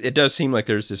 it does seem like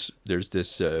there's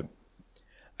this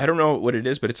I don't know what it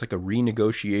is, but it's like a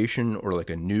renegotiation or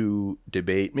like a new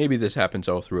debate. Maybe this happens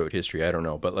all throughout history. I don't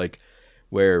know, but like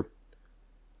where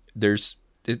there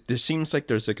seems like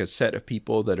there's like a set of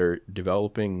people that are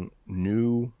developing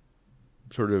new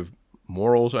sort of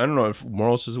morals. I don't know if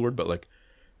morals is the word, but like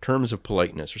terms of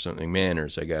politeness or something,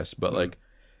 manners, I guess. But like,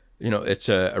 it's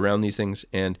around these things.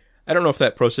 And I don't know if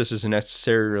that process is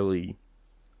necessarily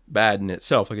bad in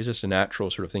itself. Like, it's just a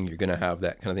natural sort of thing. You're going to have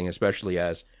that kind of thing, especially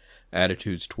as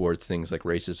attitudes towards things like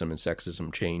racism and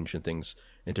sexism change and things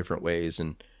in different ways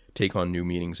and take on new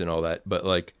meanings and all that. But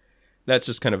like, that's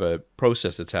just kind of a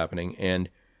process that's happening. And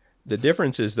the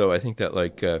difference is, though, I think that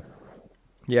like,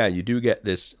 you do get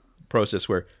this process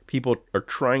where people are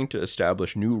trying to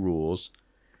establish new rules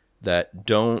that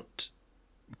don't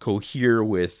cohere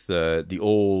with the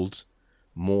old,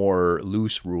 more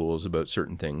loose rules about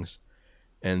certain things.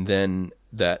 And then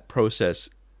that process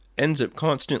ends up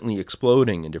constantly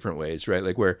exploding in different ways, right?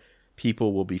 Like where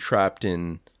people will be trapped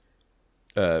in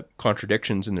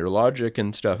contradictions in their logic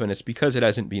and stuff, and it's because it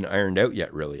hasn't been ironed out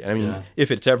yet, really. I mean, if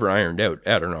it's ever ironed out,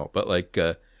 I don't know. But like,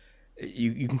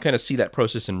 you can kind of see that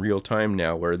process in real time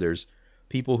now, where there's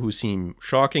people who seem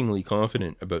shockingly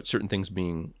confident about certain things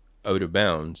being out of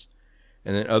bounds,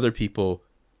 and then other people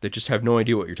that just have no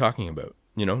idea what you're talking about.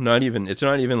 It's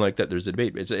not even like that there's a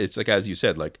debate. It's like, as you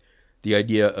said, like, the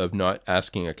idea of not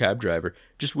asking a cab driver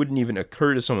just wouldn't even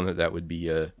occur to someone that would be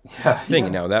a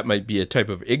thing. Now, that might be a type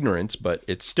of ignorance, but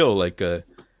it's still like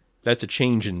that's a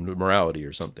change in morality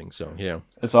or something. So, yeah.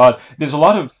 It's odd. There's a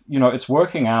lot of, it's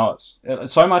working out.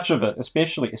 So much of it,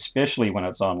 especially when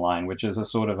it's online, which is a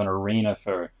sort of an arena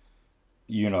for,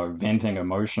 venting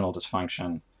emotional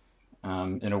dysfunction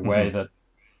in a way that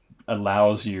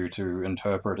allows you to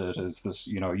interpret it as this,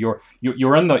 you're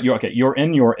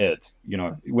in your id.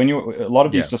 When a lot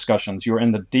of these discussions, you're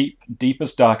in the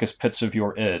deepest, darkest pits of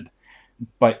your id,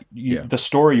 but the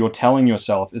story you're telling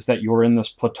yourself is that you're in this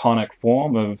platonic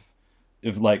form of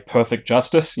like perfect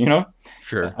justice,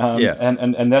 Sure.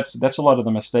 And that's a lot of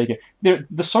the mistake.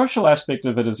 The social aspect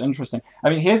of it is interesting. I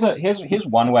mean, here's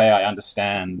one way I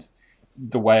understand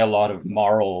the way a lot of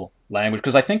moral language,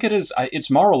 because I think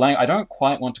it's moral language. I don't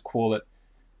quite want to call it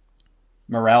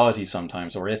morality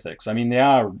sometimes, or ethics. I mean, they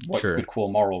are what you could call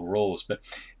moral rules, but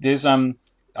there's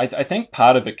I think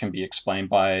part of it can be explained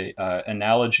by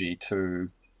analogy to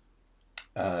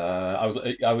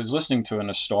I was listening to an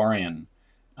historian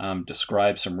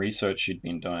describe some research she'd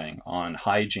been doing on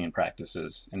hygiene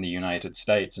practices in the United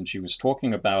States, and she was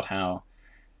talking about how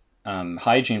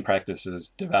hygiene practices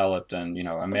developed in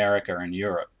America and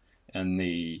Europe in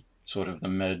the sort of the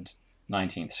mid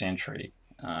 19th century.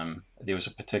 There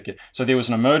was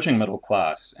an emerging middle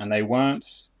class, and they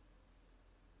weren't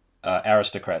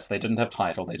aristocrats. They didn't have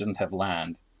title, they didn't have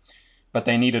land, but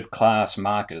they needed class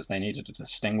markers. They needed to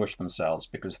distinguish themselves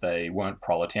because they weren't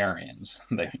proletarians.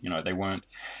 They weren't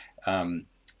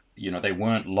they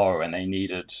weren't low, and they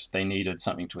needed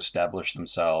something to establish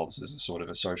themselves as a sort of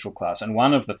a social class. And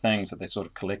one of the things that they sort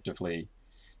of collectively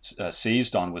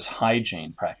seized on was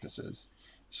hygiene practices.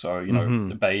 So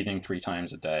bathing 3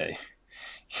 times a day,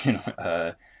 and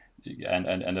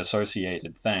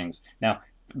associated things. Now,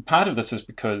 part of this is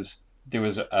because there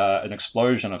was an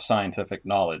explosion of scientific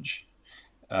knowledge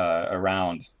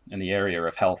around in the area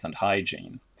of health and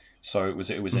hygiene. So it was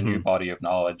a new body of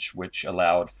knowledge which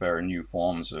allowed for new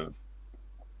forms of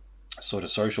sort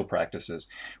of social practices.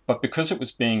 But because it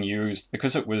was being used,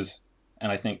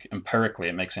 and I think empirically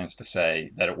it makes sense to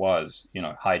say that it was,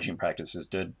 hygiene practices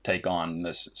did take on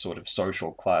this sort of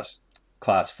social class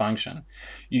class function,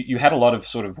 you had a lot of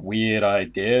sort of weird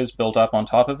ideas built up on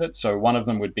top of it. So one of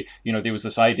them would be, there was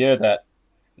this idea that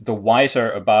the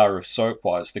whiter a bar of soap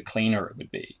was, the cleaner it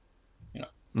would be.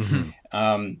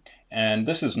 And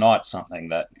this is not something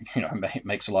that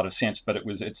makes a lot of sense, but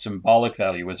its symbolic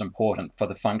value was important for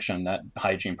the function that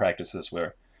hygiene practices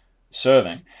were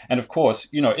serving. And of course,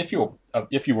 if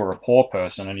you were a poor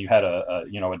person and you had a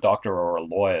doctor or a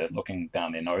lawyer looking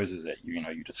down their noses at you,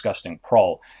 you disgusting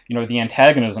prole, the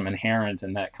antagonism inherent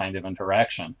in that kind of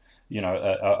interaction,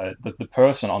 the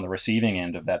person on the receiving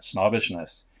end of that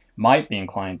snobbishness might be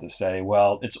inclined to say,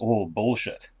 well, it's all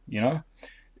bullshit,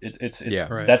 It's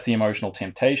right. That's the emotional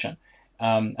temptation.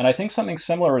 And I think something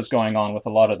similar is going on with a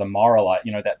lot of the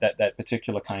that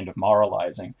particular kind of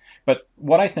moralizing. But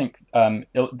what I think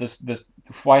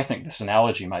why I think this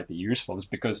analogy might be useful is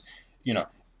because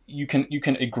you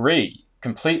can agree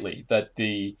completely that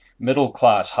the middle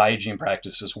class hygiene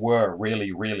practices were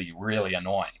really, really, really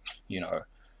annoying.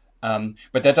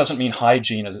 But that doesn't mean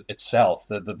hygiene itself.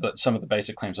 Some of the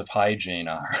basic claims of hygiene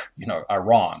are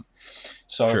wrong.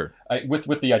 So sure.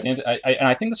 With the identity, and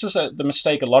I think this is the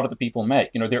mistake a lot of the people make.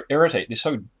 They're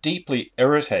so deeply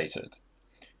irritated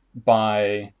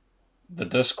by the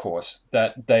discourse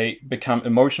that they become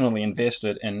emotionally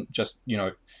invested in just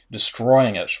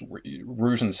destroying it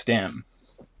root and stem.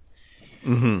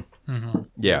 Mm-hmm. Mm-hmm.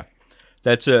 Yeah,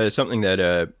 that's something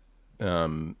that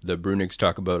the Brunigs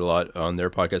talk about a lot on their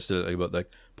podcast, about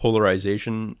like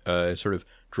polarization, sort of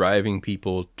driving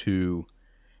people to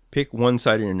pick one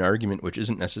side in an argument which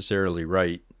isn't necessarily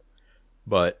right,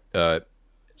 but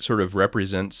sort of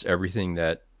represents everything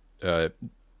that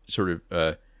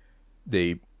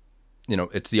they,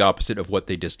 it's the opposite of what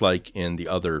they dislike in the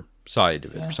other side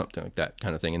of it, or something like that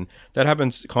kind of thing. And that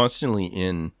happens constantly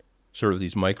in sort of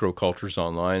these microcultures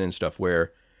online and stuff,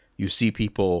 where you see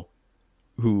people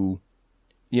who,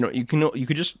 you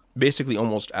could just basically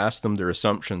almost ask them their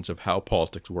assumptions of how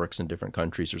politics works in different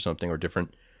countries or something, or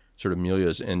different sort of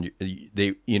milieus, and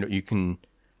they, you can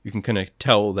kind of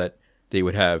tell that they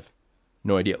would have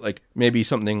no idea. Like maybe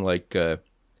something like,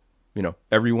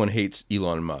 everyone hates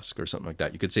Elon Musk or something like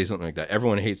that. You could say something like that.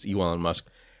 Everyone hates Elon Musk.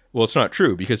 Well, it's not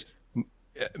true, because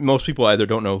most people either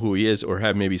don't know who he is or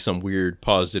have maybe some weird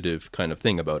positive kind of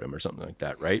thing about him or something like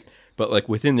that, right? But like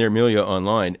within their milieu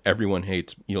online, everyone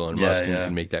hates Elon Musk, and you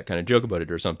can make that kind of joke about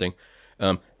it or something.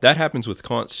 That happens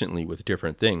constantly with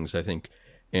different things, I think.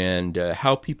 And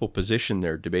how people position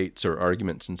their debates or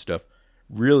arguments and stuff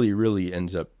really, really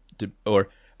ends up,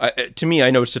 to me,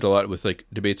 I noticed it a lot with like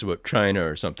debates about China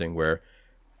or something, where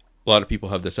a lot of people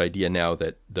have this idea now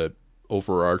that the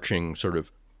overarching sort of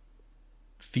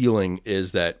feeling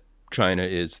is that China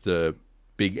is the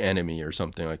big enemy or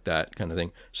something like that kind of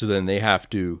thing. So then they have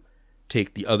to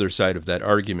take the other side of that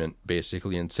argument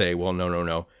basically and say, well,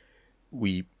 no,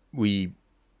 we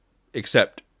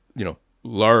accept,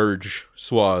 large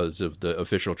swaths of the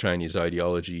official Chinese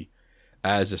ideology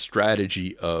as a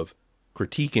strategy of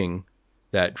critiquing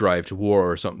that drive to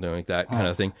war or something like that kind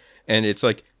of thing. And it's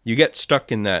like you get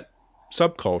stuck in that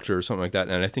subculture or something like that.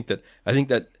 And I think that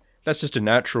that's just a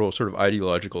natural sort of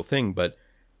ideological thing. But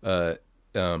it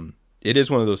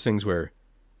is one of those things where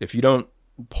if you don't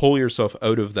pull yourself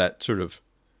out of that sort of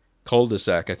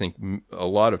cul-de-sac, I think a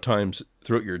lot of times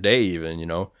throughout your day even,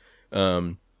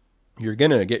 you're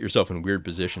gonna get yourself in weird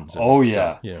positions. Oh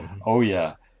yeah.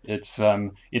 It's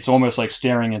almost like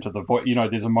staring into the void.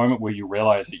 There's a moment where you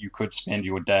realize that you could spend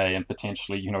your day and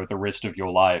potentially, the rest of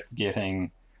your life getting,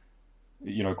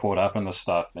 caught up in this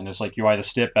stuff. And it's like you either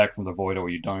step back from the void or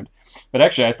you don't. But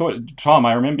actually, I thought, Tom,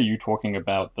 I remember you talking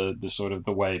about the sort of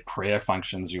the way prayer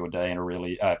functions your day in a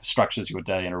really structures your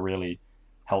day in a really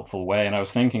helpful way. And I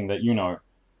was thinking that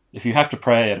if you have to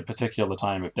pray at a particular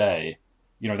time of day,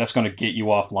 that's going to get you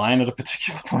offline at a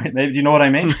particular point. Maybe, you know what I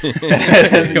mean?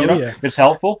 It's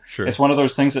helpful. Sure. It's one of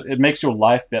those things that it makes your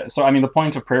life better. So, I mean, the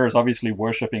point of prayer is obviously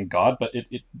worshiping God, but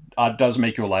it does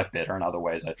make your life better in other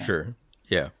ways, I think. Sure.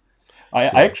 Yeah. I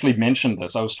actually mentioned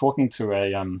this. I was talking to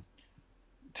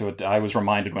I was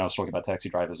reminded when I was talking about taxi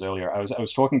drivers earlier. I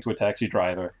was talking to a taxi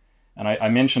driver, and I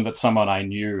mentioned that someone I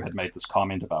knew had made this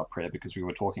comment about prayer because we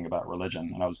were talking about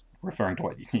religion, and I was referring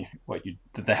to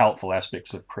the helpful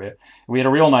aspects of prayer. We had a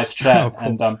real nice chat, Oh,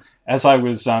 cool. and as I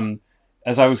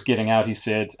was getting out, he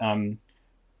said,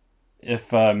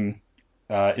 if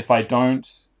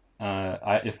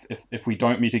we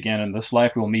don't meet again in this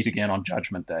life, we'll meet again on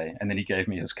Judgment Day. And then he gave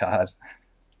me his card.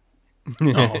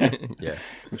 Yeah.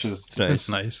 Which is That's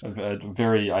nice.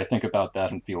 very, I think about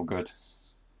that and feel good.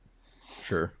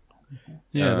 Sure.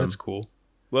 Yeah, that's cool.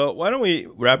 Well, why don't we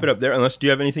wrap it up there? Unless, do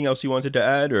you have anything else you wanted to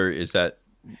add, or is that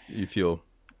you feel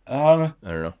I don't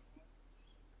know.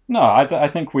 No, I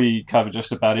think we covered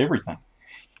just about everything.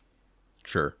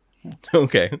 Sure.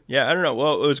 Okay. Yeah, I don't know.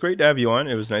 Well, it was great to have you on.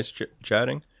 It was nice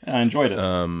chatting. I enjoyed it.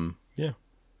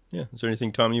 Yeah. Is there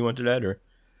anything, Tom, you wanted to add? Or?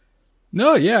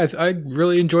 No, yeah, I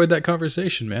really enjoyed that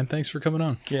conversation, man. Thanks for coming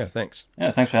on. Yeah, thanks.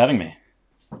 Yeah, thanks for having me.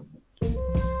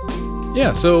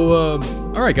 Yeah, so,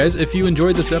 all right, guys, if you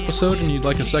enjoyed this episode and you'd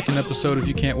like a second episode of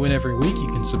You Can't Win every week, you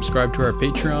can subscribe to our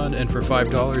Patreon, and for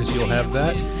 $5, you'll have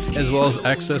that, as well as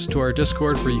access to our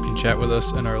Discord, where you can chat with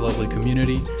us and our lovely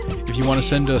community. If you want to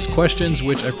send us questions,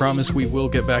 which I promise we will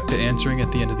get back to answering at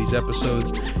the end of these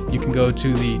episodes, you can go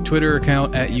to the Twitter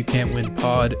account at You Can't Win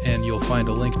Pod, and you'll find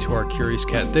a link to our Curious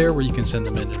Cat there, where you can send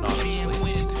them in anonymously.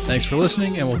 Thanks for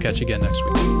listening, and we'll catch you again next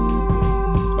week.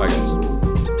 Bye, guys.